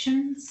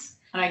options.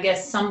 And I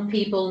guess some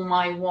people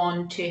might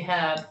want to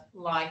have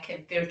like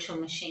a virtual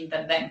machine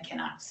that then can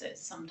access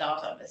some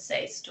data, let's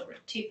say stored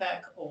at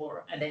TPAC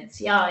or at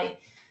NCI,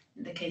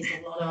 in the case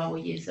of a lot of our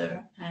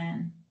user.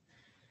 And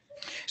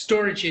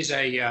storage is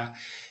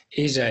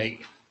a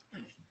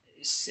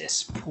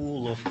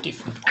cesspool of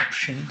different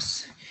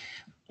options.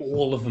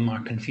 All of them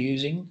are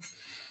confusing.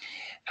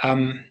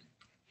 And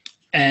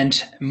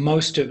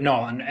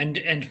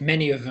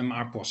many of them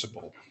are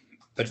possible,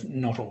 but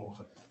not all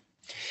of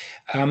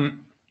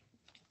them.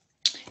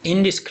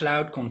 In this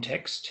cloud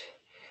context,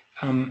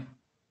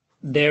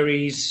 there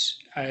is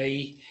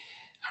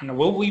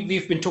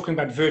we've been talking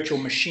about virtual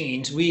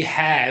machines. We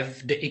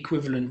have the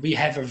equivalent, we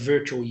have a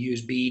virtual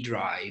USB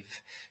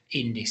drive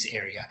in this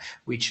area,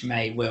 which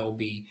may well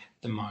be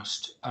the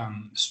most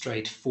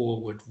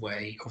straightforward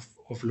way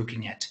of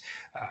looking at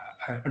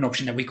an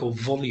option that we call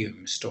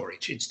volume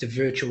storage. It's the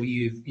virtual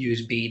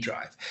USB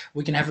drive.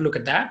 We can have a look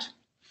at that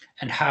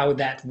and how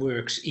that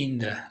works in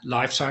the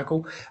life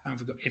cycle.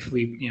 If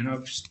we,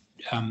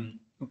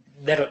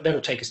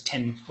 that'll take us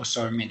 10 or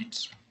so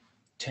minutes,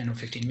 10 or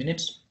 15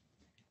 minutes.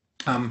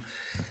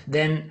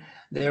 Then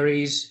there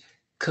is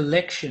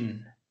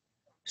collection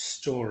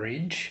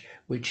storage,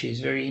 which is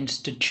very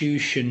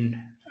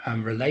institution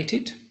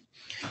related.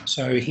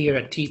 So here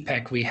at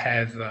TPAC, we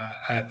have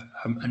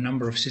a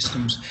number of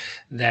systems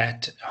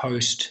that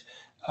host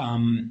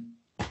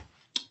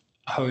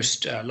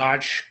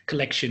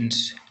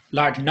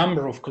large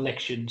number of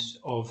collections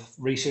of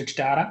research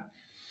data,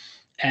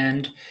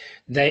 and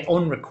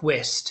on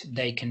request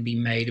they can be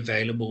made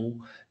available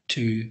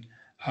to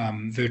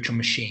virtual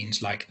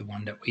machines like the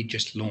one that we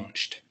just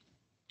launched.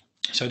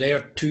 So they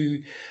are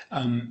two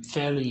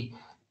fairly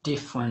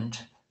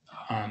different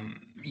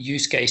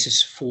use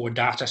cases for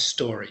data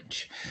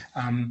storage.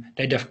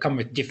 They come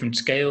with different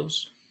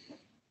scales.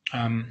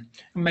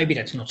 Maybe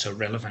that's not so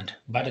relevant.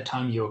 By the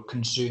time you're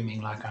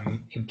consuming, like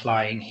I'm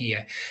implying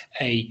here,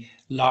 a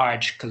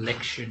large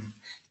collection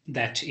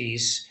that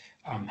is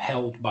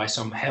held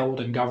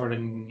and governed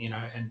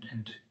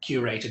and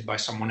curated by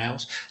someone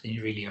else, then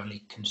you're really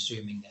only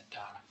consuming that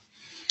data.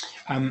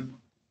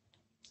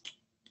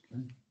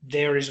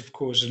 There is, of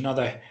course,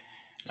 another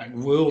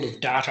world of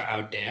data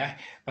out there.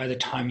 By the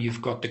time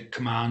you've got the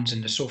commands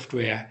and the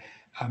software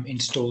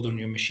installed on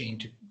your machine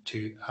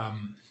to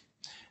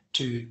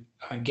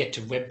get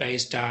to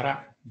web-based data,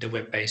 the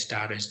web-based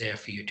data is there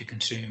for you to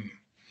consume.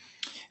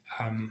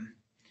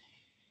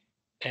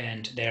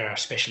 And there are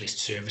specialist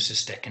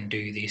services that can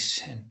do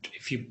this. And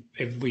if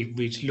we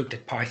looked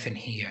at Python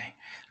here,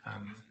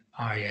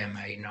 I am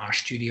an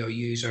RStudio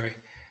user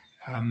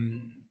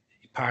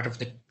part of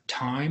the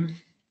time,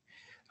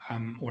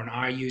 or an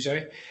R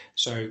user.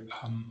 So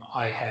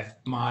I have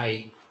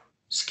my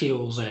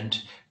skills and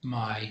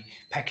my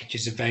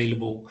packages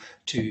available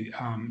to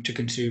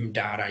consume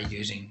data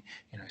using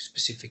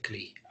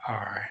specifically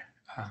R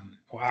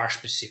or R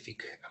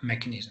specific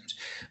mechanisms.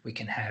 We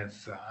can have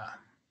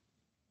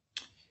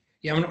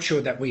I'm not sure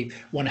that we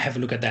want to have a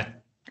look at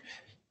that.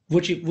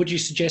 Would you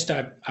suggest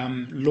I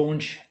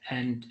launch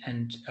and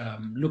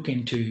look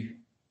into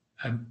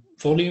a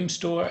volume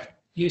store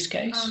use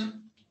case?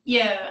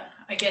 Yeah,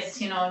 I guess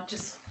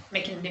just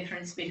making the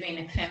difference between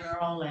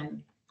ephemeral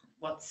and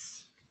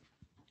what's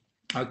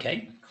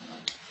okay.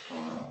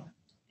 For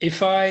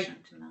if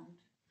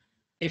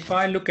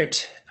I look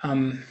at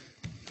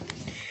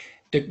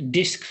the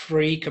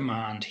disk-free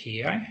command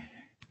here,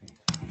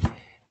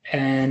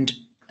 and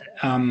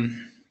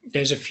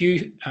there's a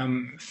few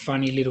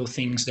funny little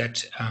things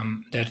that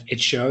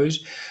it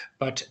shows,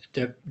 but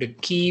the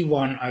key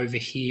one over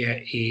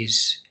here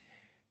is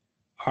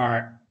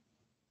our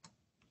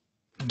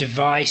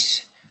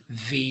device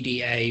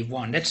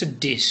VDA1. That's a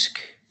disk.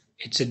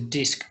 It's a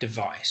disk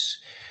device.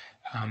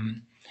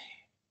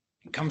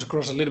 It comes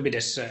across a little bit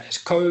as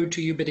code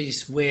to you, but it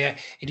is where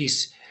it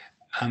is.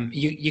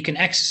 You can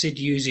access it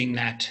using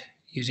that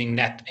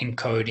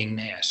encoding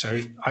there.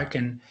 So I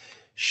can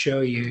show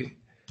you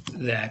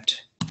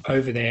that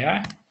over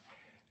there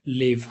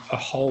live a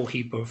whole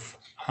heap of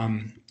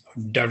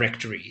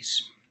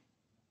directories.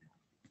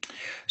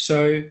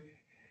 So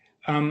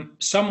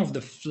some of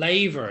the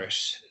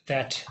flavors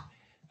that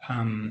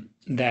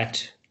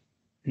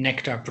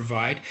Nectar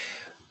provide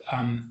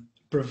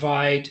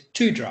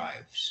two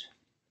drives.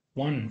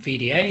 One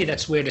VDA,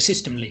 that's where the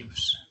system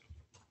lives.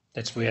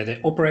 That's where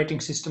the operating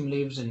system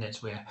lives, and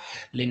that's where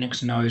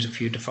Linux knows a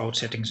few default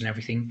settings and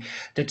everything.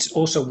 That's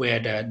also where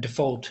the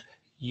default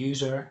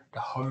user, the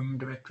home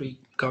directory,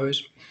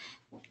 goes,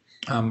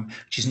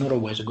 which is not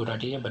always a good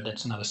idea, but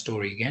that's another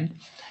story again.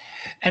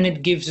 And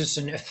it gives us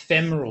an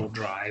ephemeral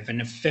drive.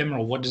 An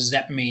ephemeral, what does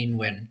that mean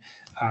when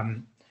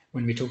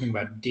we're talking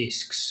about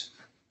disks?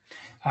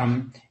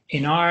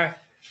 In our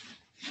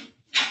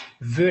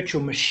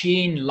virtual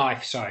machine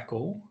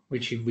lifecycle,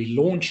 which if we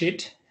launch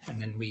it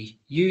and then we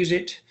use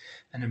it,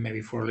 and then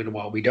maybe for a little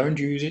while we don't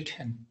use it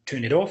and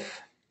turn it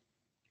off,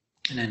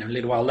 and then a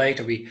little while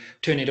later we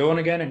turn it on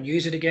again and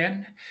use it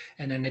again,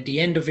 and then at the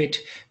end of it,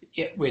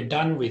 we're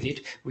done with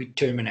it, we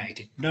terminate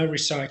it. No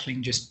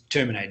recycling, just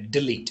terminate,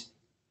 delete.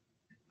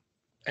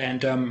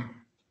 And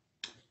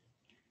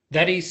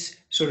that is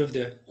sort of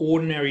the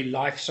ordinary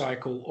life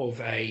cycle of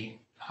a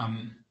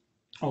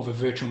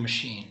virtual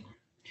machine.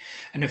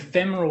 An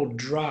ephemeral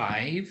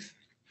drive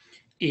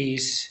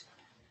is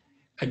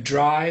a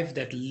drive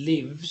that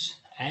lives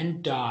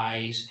and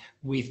dies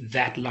with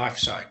that life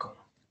cycle.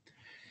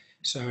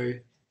 So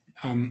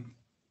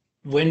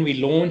when we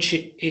launch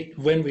a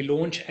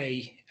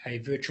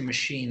virtual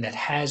machine that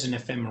has an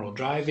ephemeral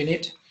drive in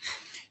it,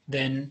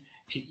 then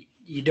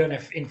you don't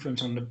have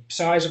influence on the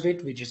size of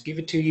it. We just give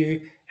it to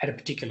you at a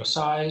particular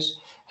size,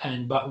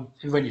 but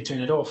when you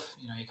turn it off,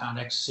 you can't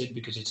access it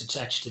because it's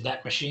attached to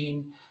that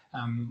machine.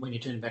 When you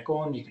turn it back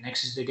on, you can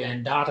access it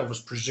again. Data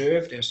was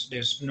preserved.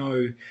 There's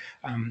no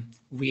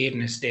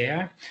weirdness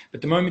there.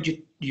 But the moment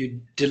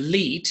you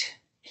delete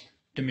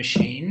the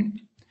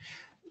machine,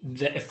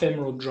 the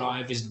ephemeral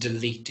drive is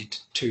deleted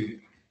too.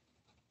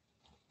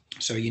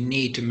 So you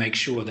need to make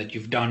sure that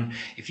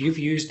if you've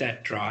used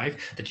that drive,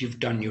 that you've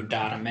done your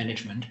data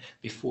management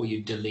before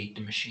you delete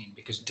the machine,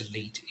 because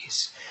delete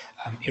is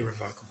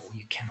irrevocable.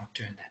 You cannot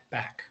turn that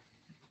back.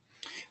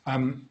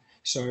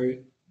 So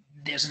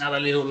there's another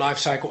little life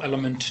cycle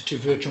element to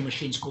virtual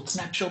machines called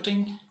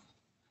snapshotting.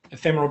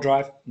 Ephemeral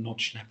drive, not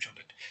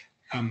snapshotted.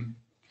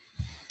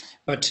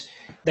 But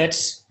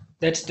that's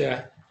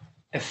the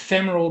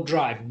ephemeral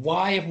drive.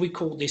 Why have we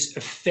called this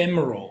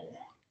ephemeral?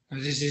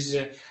 This is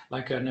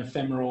like an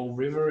ephemeral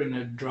river in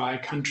a dry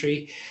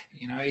country.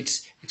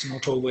 It's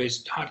not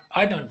always hard.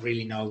 I don't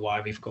really know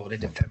why we've called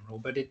it ephemeral,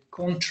 but it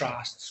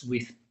contrasts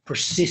with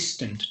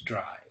persistent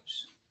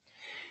drives.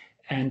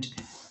 And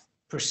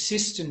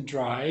persistent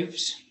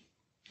drives,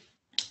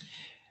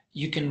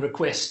 you can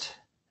request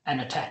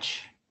and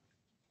attach.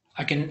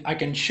 I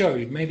can show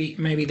you.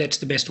 Maybe that's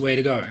the best way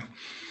to go.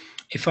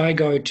 If I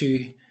go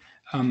to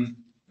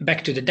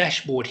back to the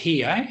dashboard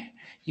here,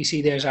 you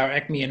see there's our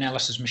Acme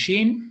analysis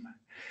machine.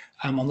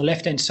 On the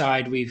left-hand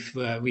side, we've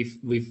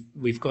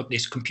got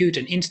this compute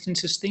and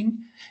instances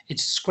thing.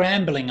 It's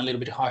scrambling a little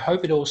bit. I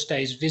hope it all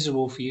stays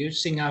visible for you.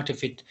 Sing out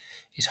if it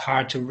is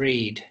hard to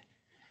read.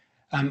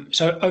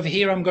 So over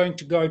here, I'm going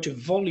to go to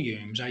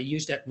volumes. I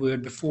used that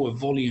word before,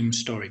 volume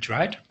storage,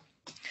 right?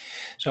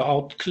 So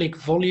I'll click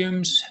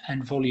volumes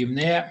and volume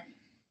there.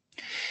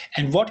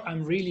 And what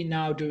I'm really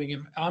now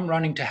doing, I'm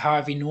running to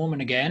Harvey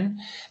Norman again,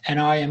 and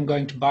I am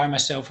going to buy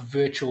myself a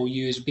virtual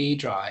USB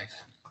drive.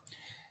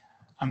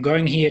 I'm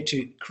going here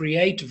to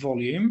create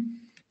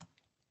volume.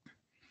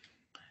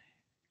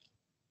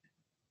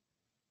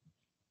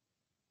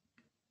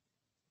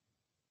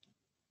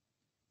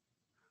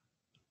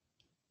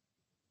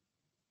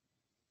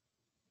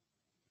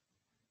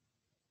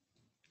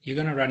 You're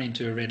going to run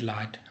into a red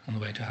light on the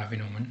way to Harvey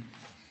Norman.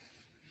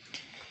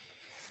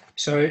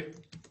 So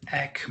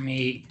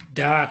Acme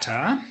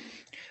data,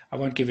 I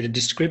won't give it a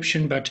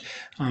description, but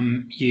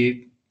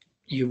you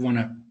want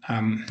to,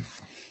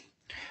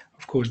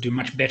 of course, do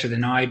much better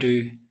than I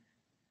do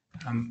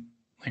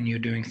when you're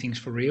doing things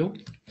for real.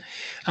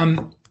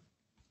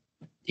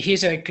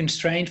 Here's a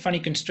constraint, funny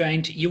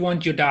constraint. You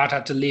want your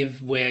data to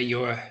live where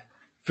your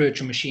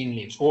virtual machine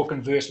lives, or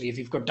conversely, if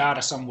you've got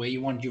data somewhere,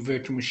 you want your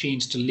virtual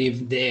machines to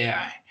live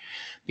there,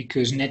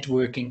 because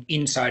networking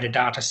inside a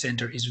data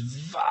center is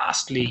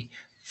vastly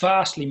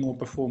more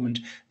performant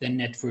than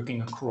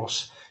networking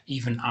across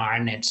even our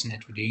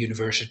network, the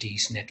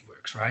university's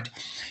networks, right?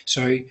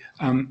 So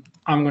I'm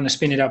going to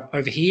spin it up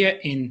over here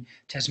in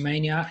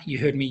Tasmania. You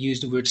heard me use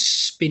the word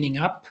spinning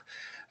up,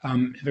 a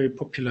very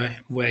popular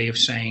way of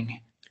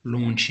saying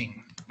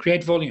launching.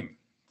 Create volume.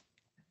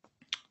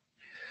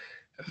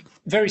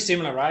 Very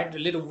similar, right? A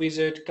little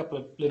wizard, a couple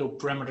of little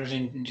parameters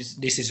in.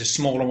 This is a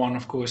smaller one,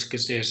 of course,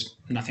 because there's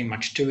nothing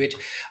much to it.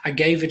 I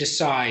gave it a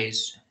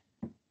size.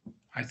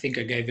 I think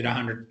I gave it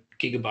 100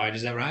 gigabyte.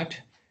 Is that right?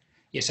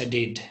 Yes, I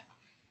did.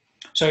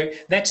 So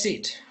that's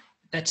it.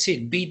 That's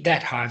it. Beat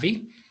that,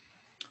 Harvey.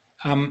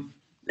 I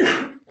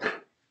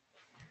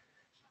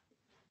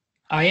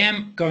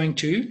am going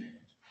to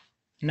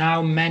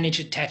now manage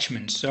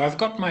attachments. So I've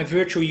got my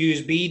virtual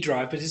USB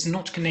drive, but it's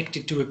not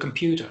connected to a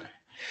computer.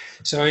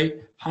 So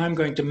I'm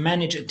going to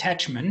manage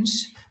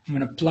attachments. I'm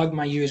going to plug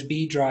my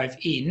USB drive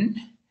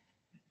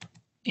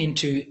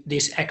into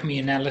this Acme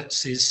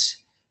analysis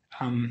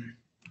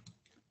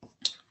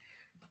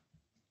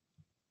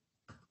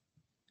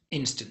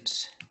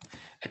instance.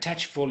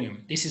 Attach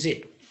volume. This is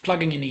it.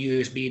 Plugging in a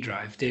USB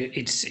drive.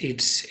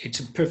 It's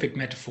a perfect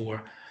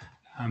metaphor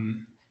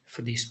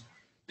for this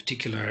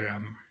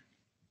particular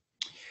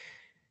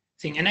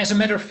thing. And as a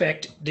matter of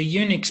fact, the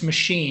Unix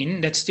machine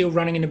that's still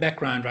running in the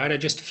background, right? I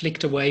just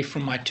flicked away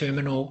from my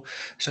terminal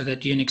so that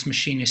Unix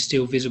machine is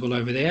still visible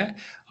over there.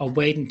 I'll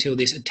wait until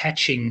this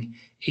attaching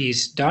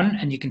is done,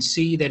 and you can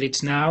see that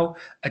it's now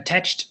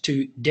attached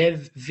to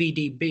dev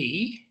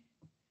VDB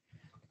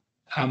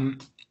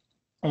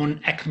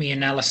on Acme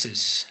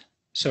analysis.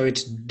 So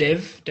it's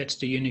dev, that's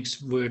the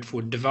Unix word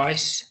for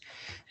device,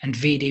 and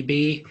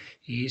VDB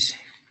is,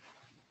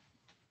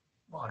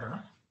 well, I don't know.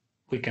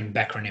 We can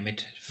backronym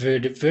it,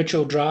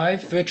 virtual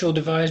drive, virtual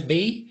device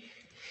B.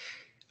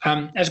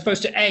 as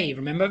opposed to A.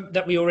 Remember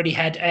that we already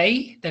had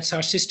A. That's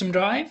our system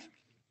drive.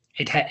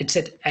 It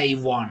said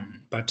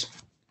A1, but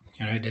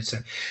you know that's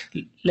a.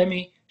 Let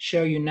me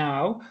show you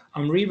now.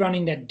 I'm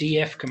rerunning that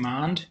df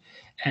command,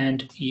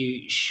 and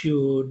you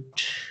should.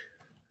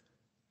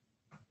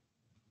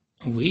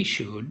 We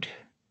should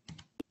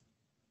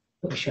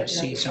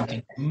see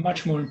something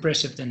much more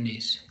impressive than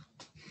this.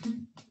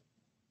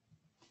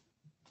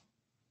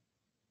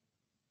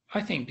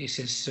 I think this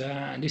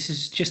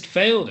is just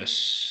failed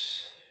us.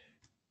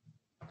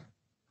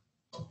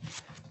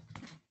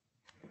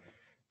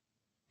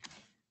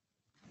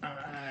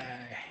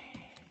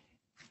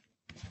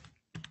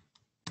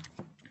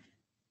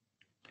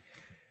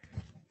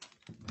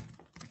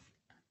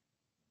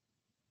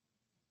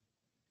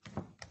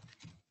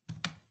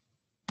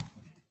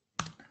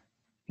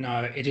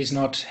 No, it is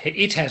not.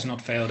 It has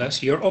not failed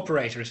us. Your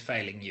operator is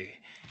failing you.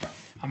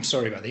 I'm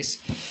sorry about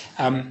this.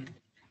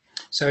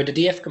 So the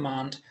df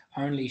command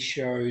only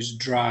shows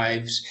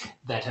drives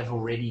that have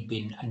already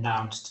been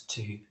announced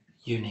to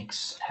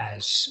Unix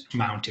as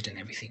mounted and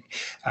everything.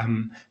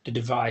 The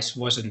device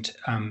wasn't.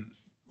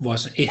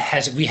 We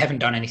haven't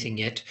done anything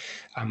yet.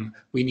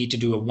 We need to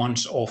do a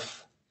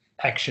once-off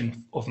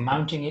action of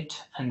mounting it,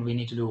 and we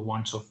need to do a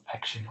once-off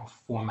action of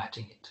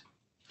formatting it.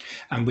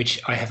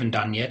 Which I haven't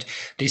done yet.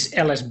 This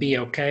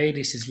lsbok,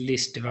 this is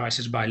list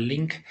devices by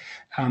link,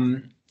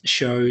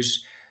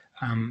 shows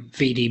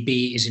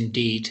VDB is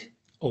indeed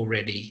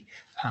already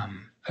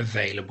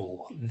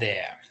available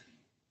there.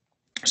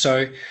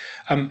 So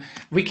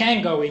we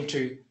can go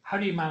into how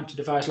do you mount a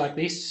device like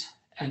this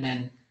and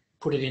then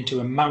put it into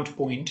a mount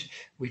point,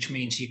 which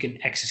means you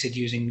can access it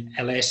using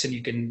ls and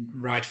you can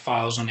write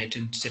files on it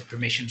and set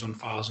permissions on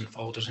files and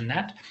folders and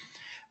that,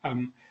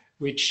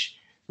 which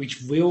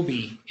will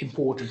be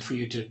important for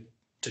you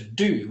to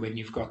do when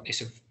you've got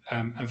this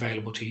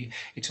available to you.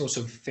 It's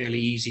also fairly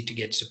easy to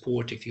get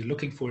support if you're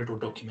looking for it or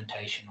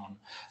documentation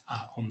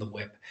on the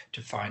web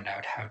to find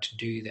out how to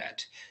do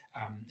that.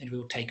 It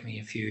will take me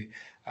a few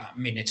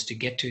minutes to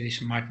get to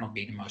this. It might not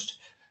be the most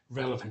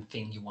relevant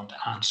thing you want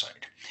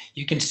answered.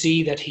 You can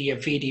see that here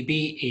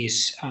VDB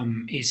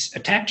is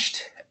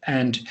attached,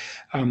 and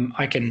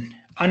I can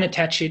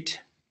unattach it.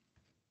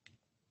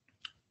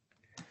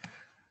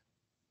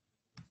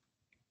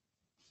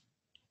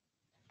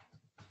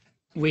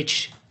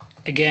 Which,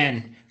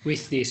 again,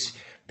 with this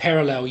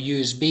parallel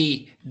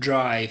USB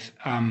drive,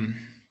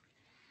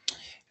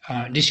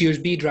 this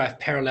USB drive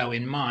parallel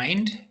in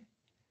mind,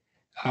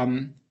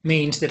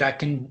 means that I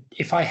can,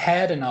 if I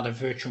had another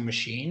virtual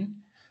machine,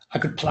 I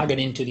could plug it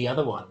into the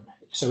other one.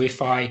 So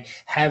if I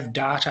have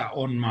data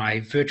on my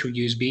virtual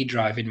USB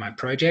drive in my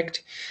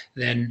project,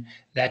 then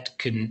that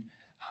can,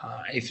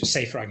 if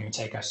say for argument's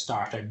sake, I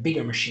start a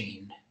bigger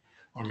machine,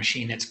 or a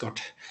machine that's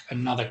got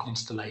another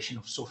constellation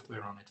of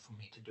software on it for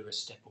me to do a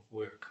step of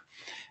work,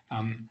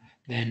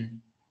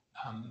 then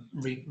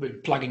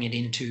plugging it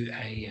into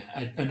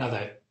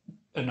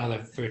another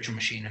virtual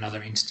machine,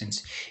 another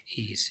instance,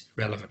 is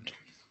relevant.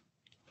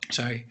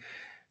 So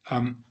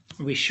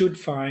we should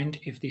find,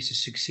 if this has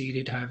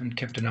succeeded, I haven't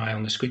kept an eye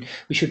on the screen,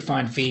 we should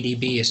find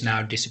VDB has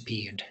now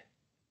disappeared.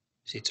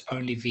 So it's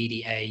only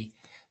VDA,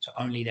 so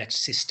only that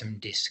system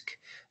disk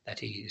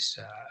that is,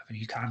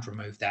 you can't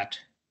remove that.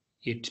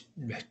 You'd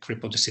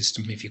cripple the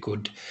system if you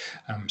could,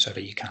 so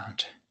that you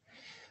can't.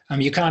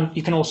 You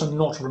can also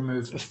not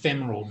remove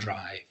ephemeral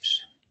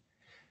drives,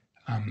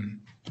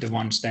 the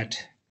ones that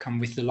come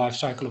with the life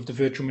cycle of the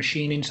virtual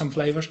machine in some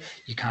flavors.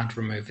 You can't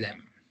remove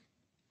them.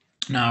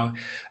 Now,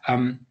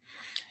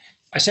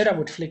 I said I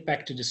would flick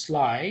back to the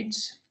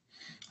slides.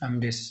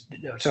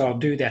 So I'll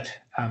do that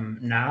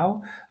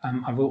now.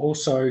 I will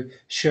also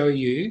show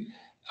you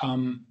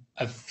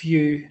a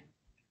few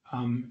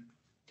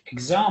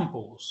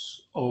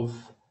examples of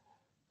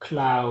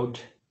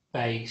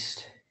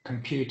cloud-based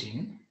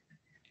computing,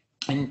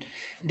 and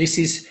this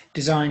is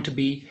designed to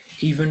be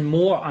even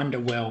more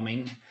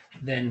underwhelming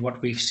than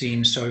what we've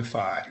seen so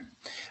far.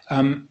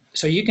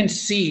 So you can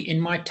see in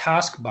my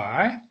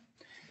taskbar,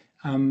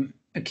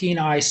 a keen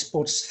eye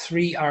spots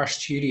 3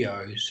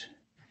 RStudios.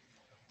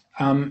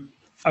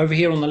 Over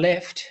here on the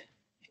left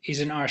is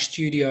an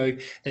RStudio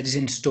that is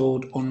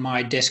installed on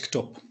my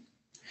desktop,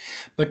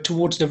 but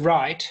towards the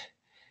right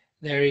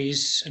there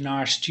is an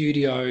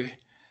RStudio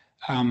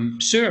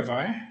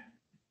server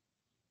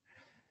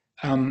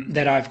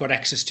that I've got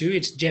access to.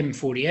 It's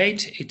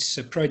Gem48. It's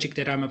a project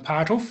that I'm a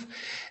part of,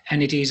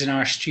 and it is an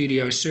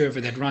RStudio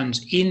server that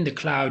runs in the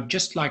cloud,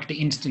 just like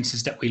the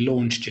instances that we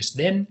launched just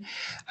then.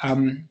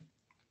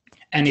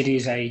 And it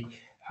is a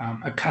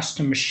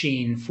custom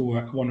machine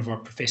for one of our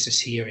professors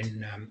here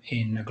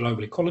in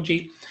global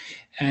ecology,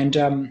 and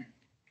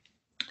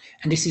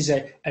this is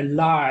a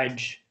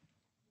large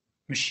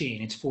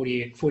machine. It's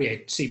 48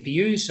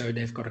 CPUs, so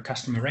they've got a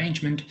custom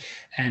arrangement,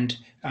 and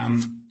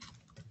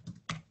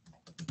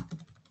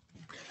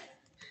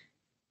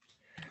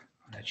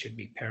that should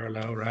be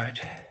parallel, right?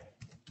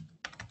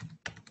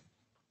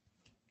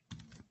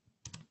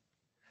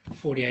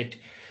 48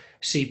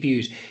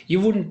 CPUs.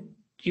 You wouldn't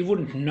you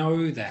wouldn't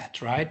know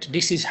that, right?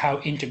 This is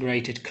how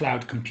integrated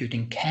cloud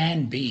computing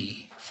can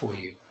be for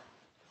you.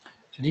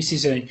 So this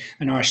is an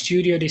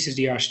RStudio. This is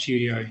the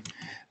RStudio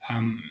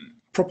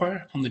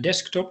proper on the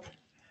desktop.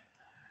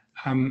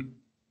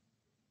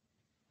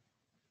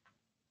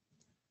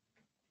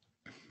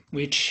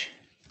 Which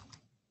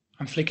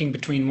I'm flicking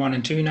between 1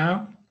 and 2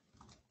 now.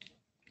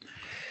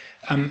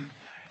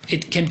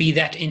 It can be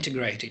that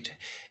integrated.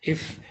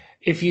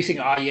 If you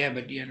think, oh yeah,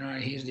 but you know,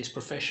 here's this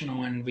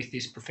professional and with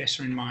this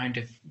professor in mind,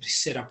 I've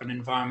set up an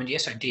environment.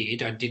 Yes, I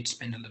did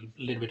spend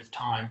a little bit of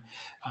time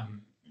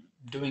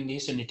doing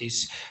this, and it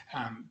is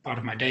part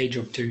of my day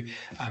job to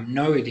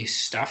know this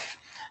stuff.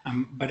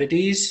 But it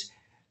is,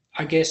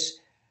 I guess,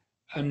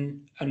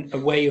 a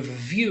way of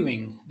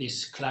viewing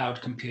this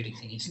cloud computing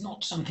thing. It's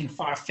not something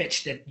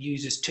far-fetched that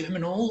uses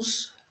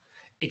terminals.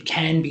 It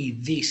can be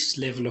this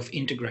level of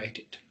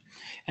integrated.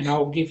 And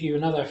I'll give you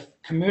another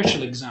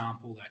commercial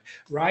example. That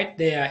right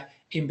there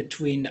in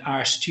between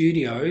our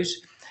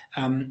studios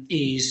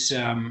is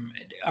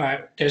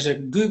there's a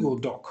Google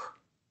Doc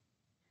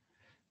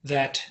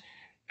that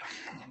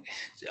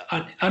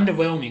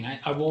underwhelming.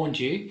 I warned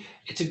you.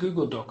 It's a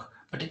Google Doc,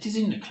 but it is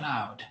in the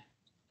cloud.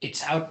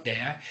 It's out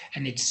there,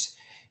 and it's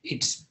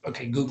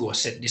okay. Google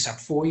has set this up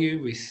for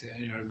you with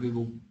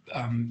Google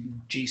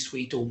G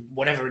Suite or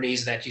whatever it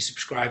is that you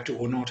subscribe to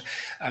or not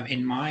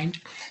in mind.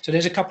 So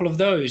there's a couple of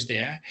those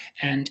there,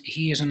 and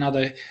here's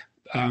another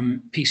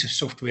piece of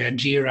software.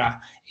 Jira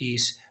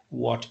is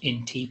what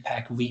in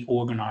TPAC we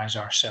organize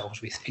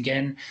ourselves with.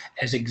 Again,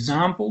 as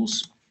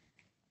examples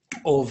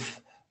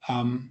of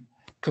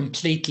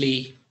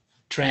completely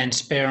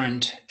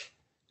transparent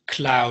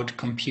cloud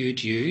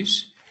compute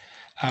use,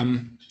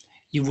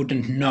 you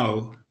wouldn't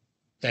know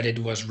that it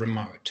was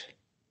remote,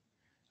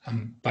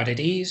 but it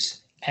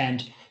is,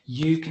 and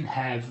you can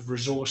have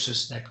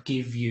resources that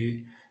give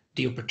you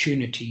the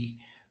opportunity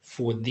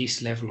for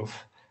this level of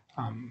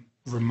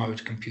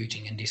remote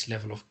computing and this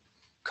level of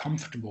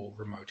comfortable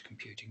remote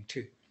computing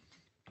too.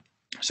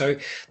 So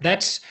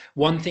that's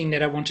one thing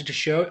that I wanted to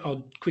show.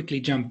 I'll quickly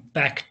jump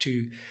back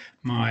to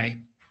my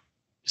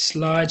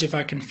slides if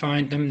I can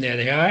find them. There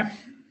they are.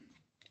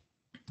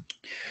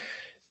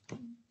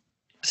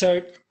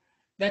 So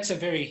that's a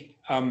very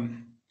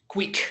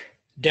quick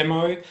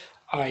demo.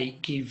 I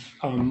give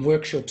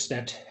workshops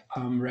that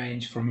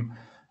range from,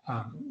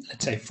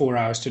 let's say, 4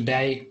 hours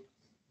today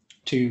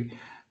to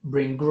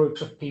bring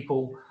groups of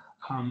people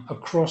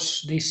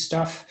across this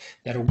stuff.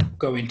 That'll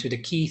go into the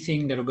key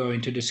thing, that'll go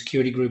into the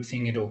security group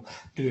thing, it'll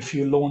do a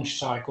few launch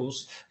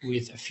cycles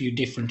with a few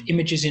different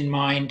images in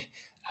mind,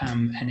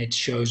 and it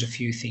shows a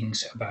few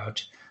things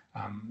about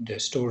the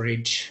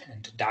storage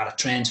and data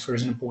transfer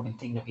is an important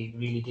thing that we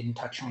really didn't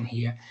touch on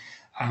here.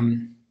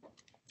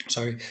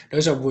 So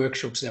those are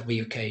workshops that we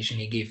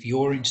occasionally give.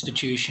 Your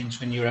institutions,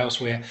 when you're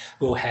elsewhere,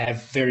 will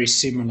have very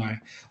similar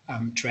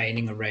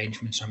training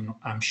arrangements,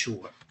 I'm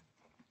sure.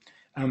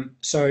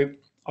 So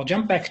I'll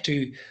jump back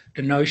to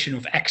the notion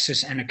of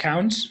access and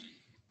accounts.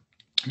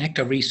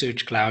 Nectar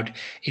Research Cloud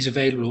is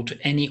available to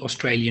any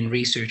Australian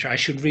researcher. I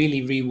should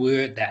really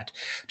reword that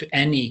to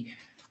any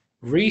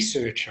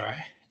researcher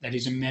that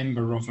is a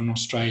member of an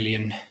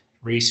Australian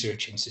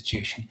research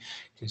institution,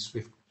 because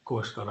we've of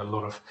course got a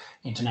lot of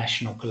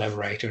international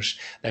collaborators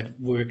that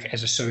work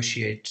as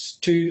associates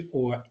to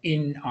or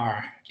in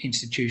our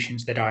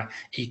institutions that are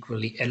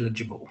equally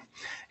eligible.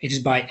 It is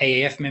by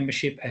AAF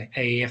membership.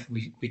 AAF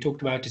we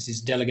talked about, this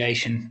is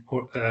delegation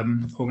or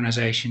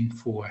organization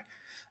for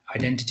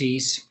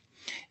identities,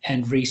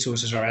 and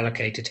resources are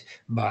allocated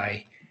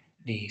by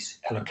these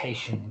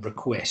allocation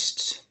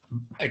requests,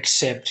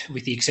 except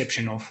with the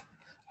exception of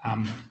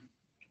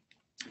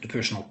the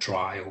personal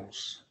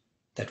trials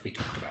that we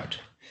talked about.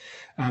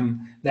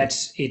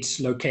 That's its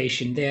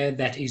location there.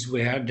 That is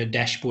where the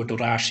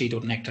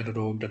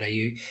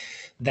dashboard.rc.nectar.org.au,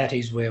 that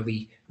is where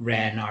we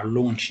ran our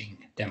launching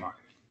demo.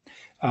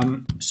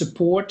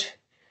 Support,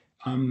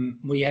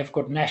 we have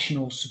got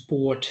national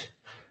support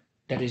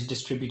that is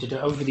distributed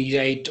over these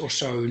 8 or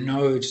so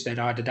nodes that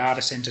are the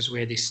data centers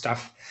where this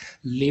stuff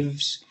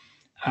lives.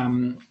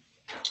 You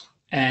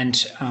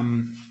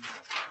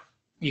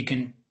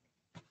can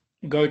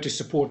go to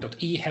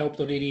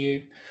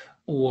support.ehelp.edu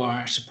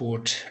or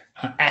support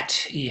at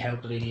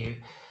ehelp.edu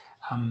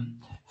on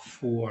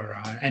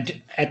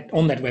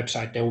that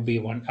website there will be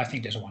one. I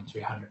think there's a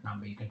 1300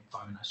 number you can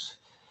phone us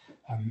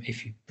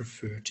if you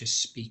prefer to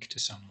speak to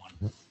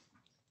someone.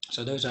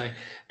 So those are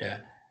the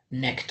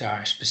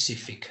Nectar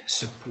specific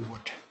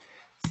support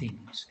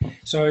things.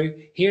 So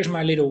here's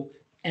my little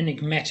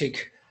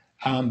enigmatic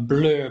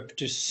blurb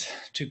just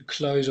to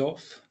close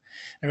off.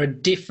 There are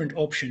different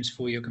options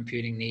for your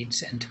computing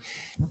needs, and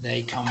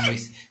they come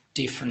with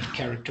different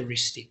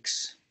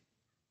characteristics.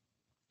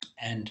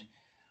 And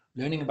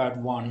learning about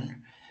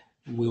one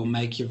will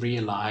make you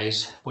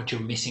realize what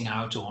you're missing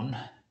out on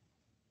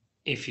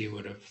if you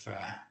would have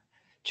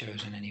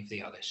chosen any of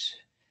the others.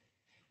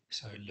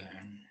 So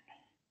learn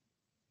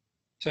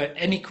So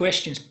any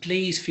questions,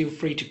 please feel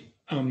free to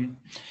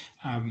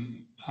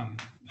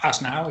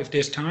ask now if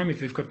there's time, if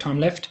we've got time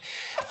left,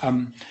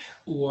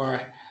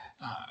 or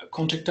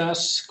contact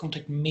us,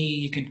 contact me.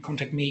 You can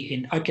contact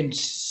me I can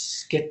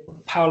get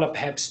Paula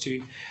perhaps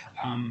to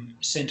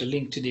send a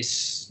link to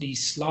these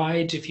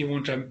slides if you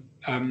want to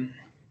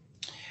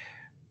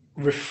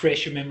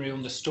refresh your memory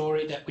on the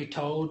story that we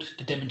told.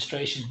 The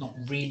demonstration is not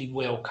really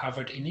well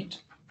covered in it.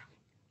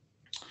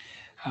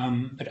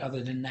 But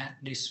other than that,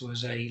 this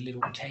was a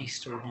little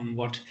taster on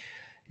what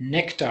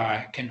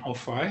Nectar can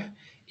offer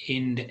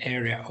in the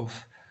area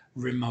of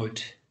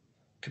remote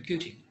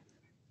computing.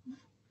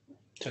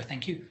 So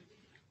thank you.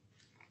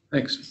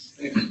 Thanks.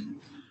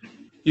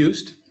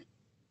 Joost?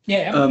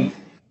 Yeah.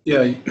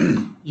 Yeah,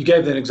 you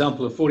gave that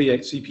example of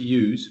 48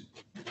 CPUs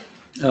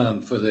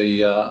for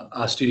the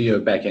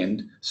RStudio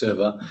backend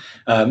server,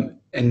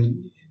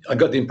 and I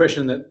got the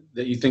impression that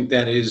you think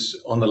that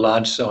is on the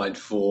large side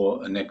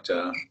for a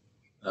Nectar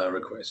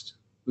request.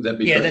 Would that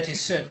be correct?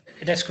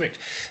 That's correct.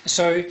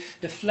 So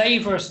the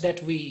flavors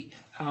that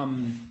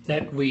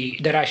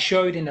I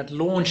showed in that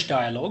launch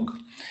dialogue,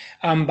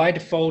 by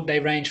default they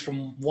range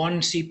from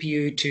 1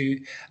 CPU to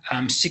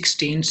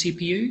 16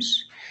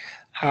 CPUs.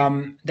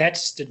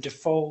 That's the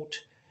default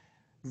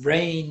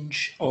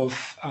range of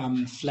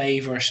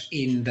flavors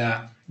in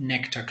the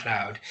Nectar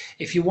Cloud.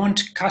 If you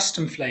want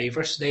custom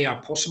flavors, they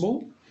are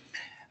possible.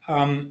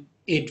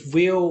 It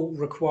will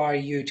require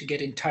you to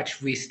get in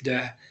touch with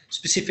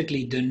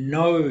specifically the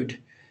node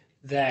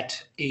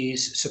that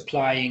is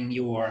supplying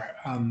your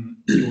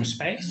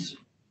space,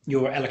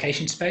 your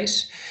allocation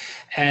space,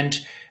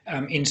 and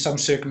in some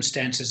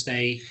circumstances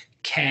they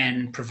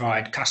can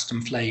provide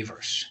custom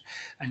flavors,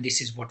 and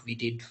this is what we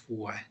did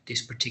for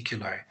this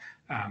particular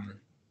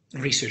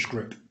research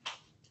group.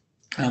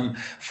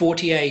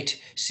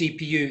 48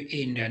 CPU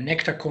in the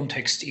Nectar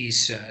context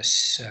is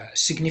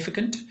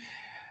significant.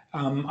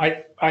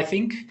 I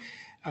think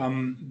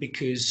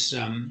because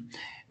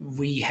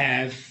we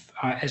have,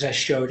 as I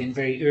showed in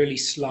very early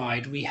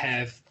slide, we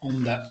have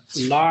on the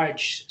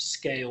large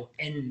scale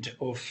end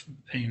of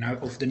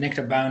the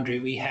Nectar boundary,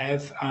 we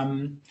have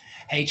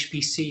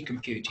HPC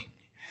computing.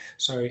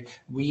 So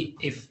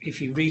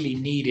if you really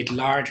need it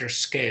larger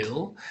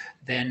scale,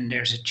 then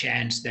there's a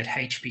chance that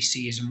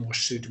HPC is a more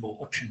suitable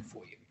option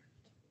for you.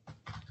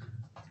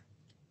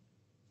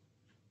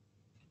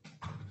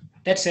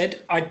 That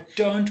said, I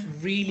don't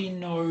really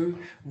know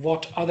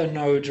what other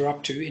nodes are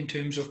up to in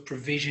terms of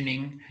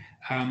provisioning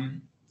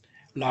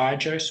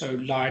large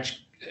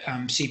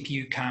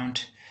CPU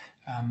count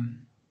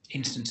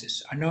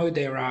instances. I know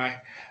there are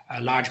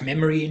large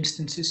memory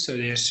instances, so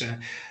there's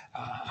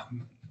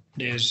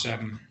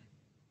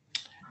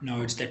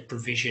nodes that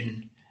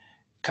provision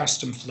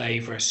custom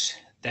flavors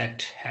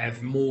that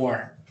have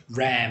more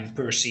RAM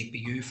per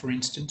CPU, for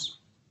instance.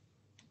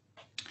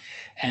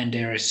 And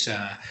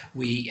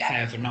we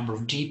have a number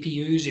of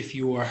GPUs if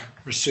your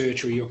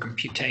research or your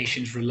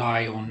computations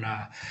rely on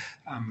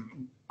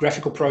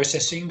graphical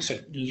processing. So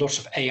lots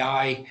of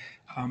AI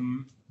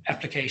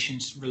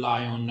applications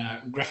rely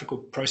on graphical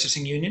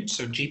processing units,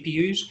 so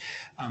GPUs.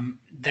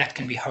 That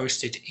can be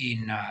hosted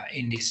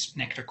in this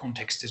Nectar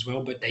context as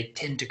well, but they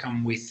tend to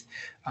come with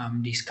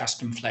these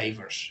custom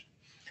flavors.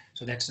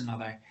 So that's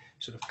another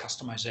sort of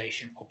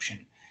customization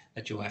option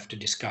that you'll have to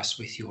discuss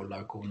with your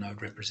local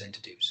node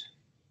representatives.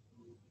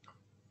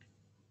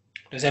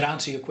 Does that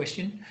answer your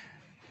question?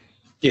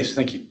 Yes,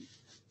 thank you.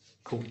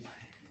 Cool.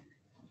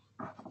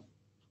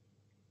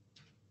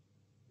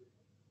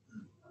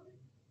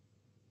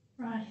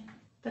 Right,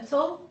 that's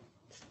all.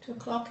 It's 2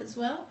 o'clock as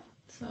well.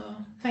 So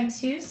thanks,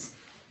 Hughes.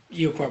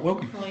 You're quite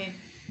welcome.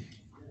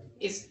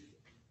 It's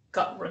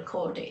got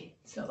recorded,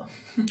 so.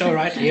 All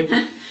right.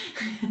 Yep.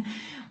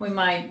 We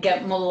might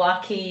get more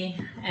lucky,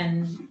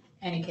 and in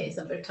any case,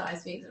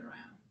 advertise these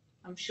around.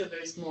 I'm sure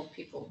there's more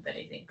people that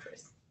is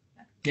interested.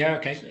 Yeah.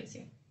 Okay.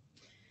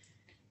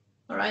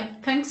 All right.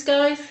 Thanks,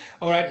 guys.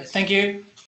 All right. Thank you.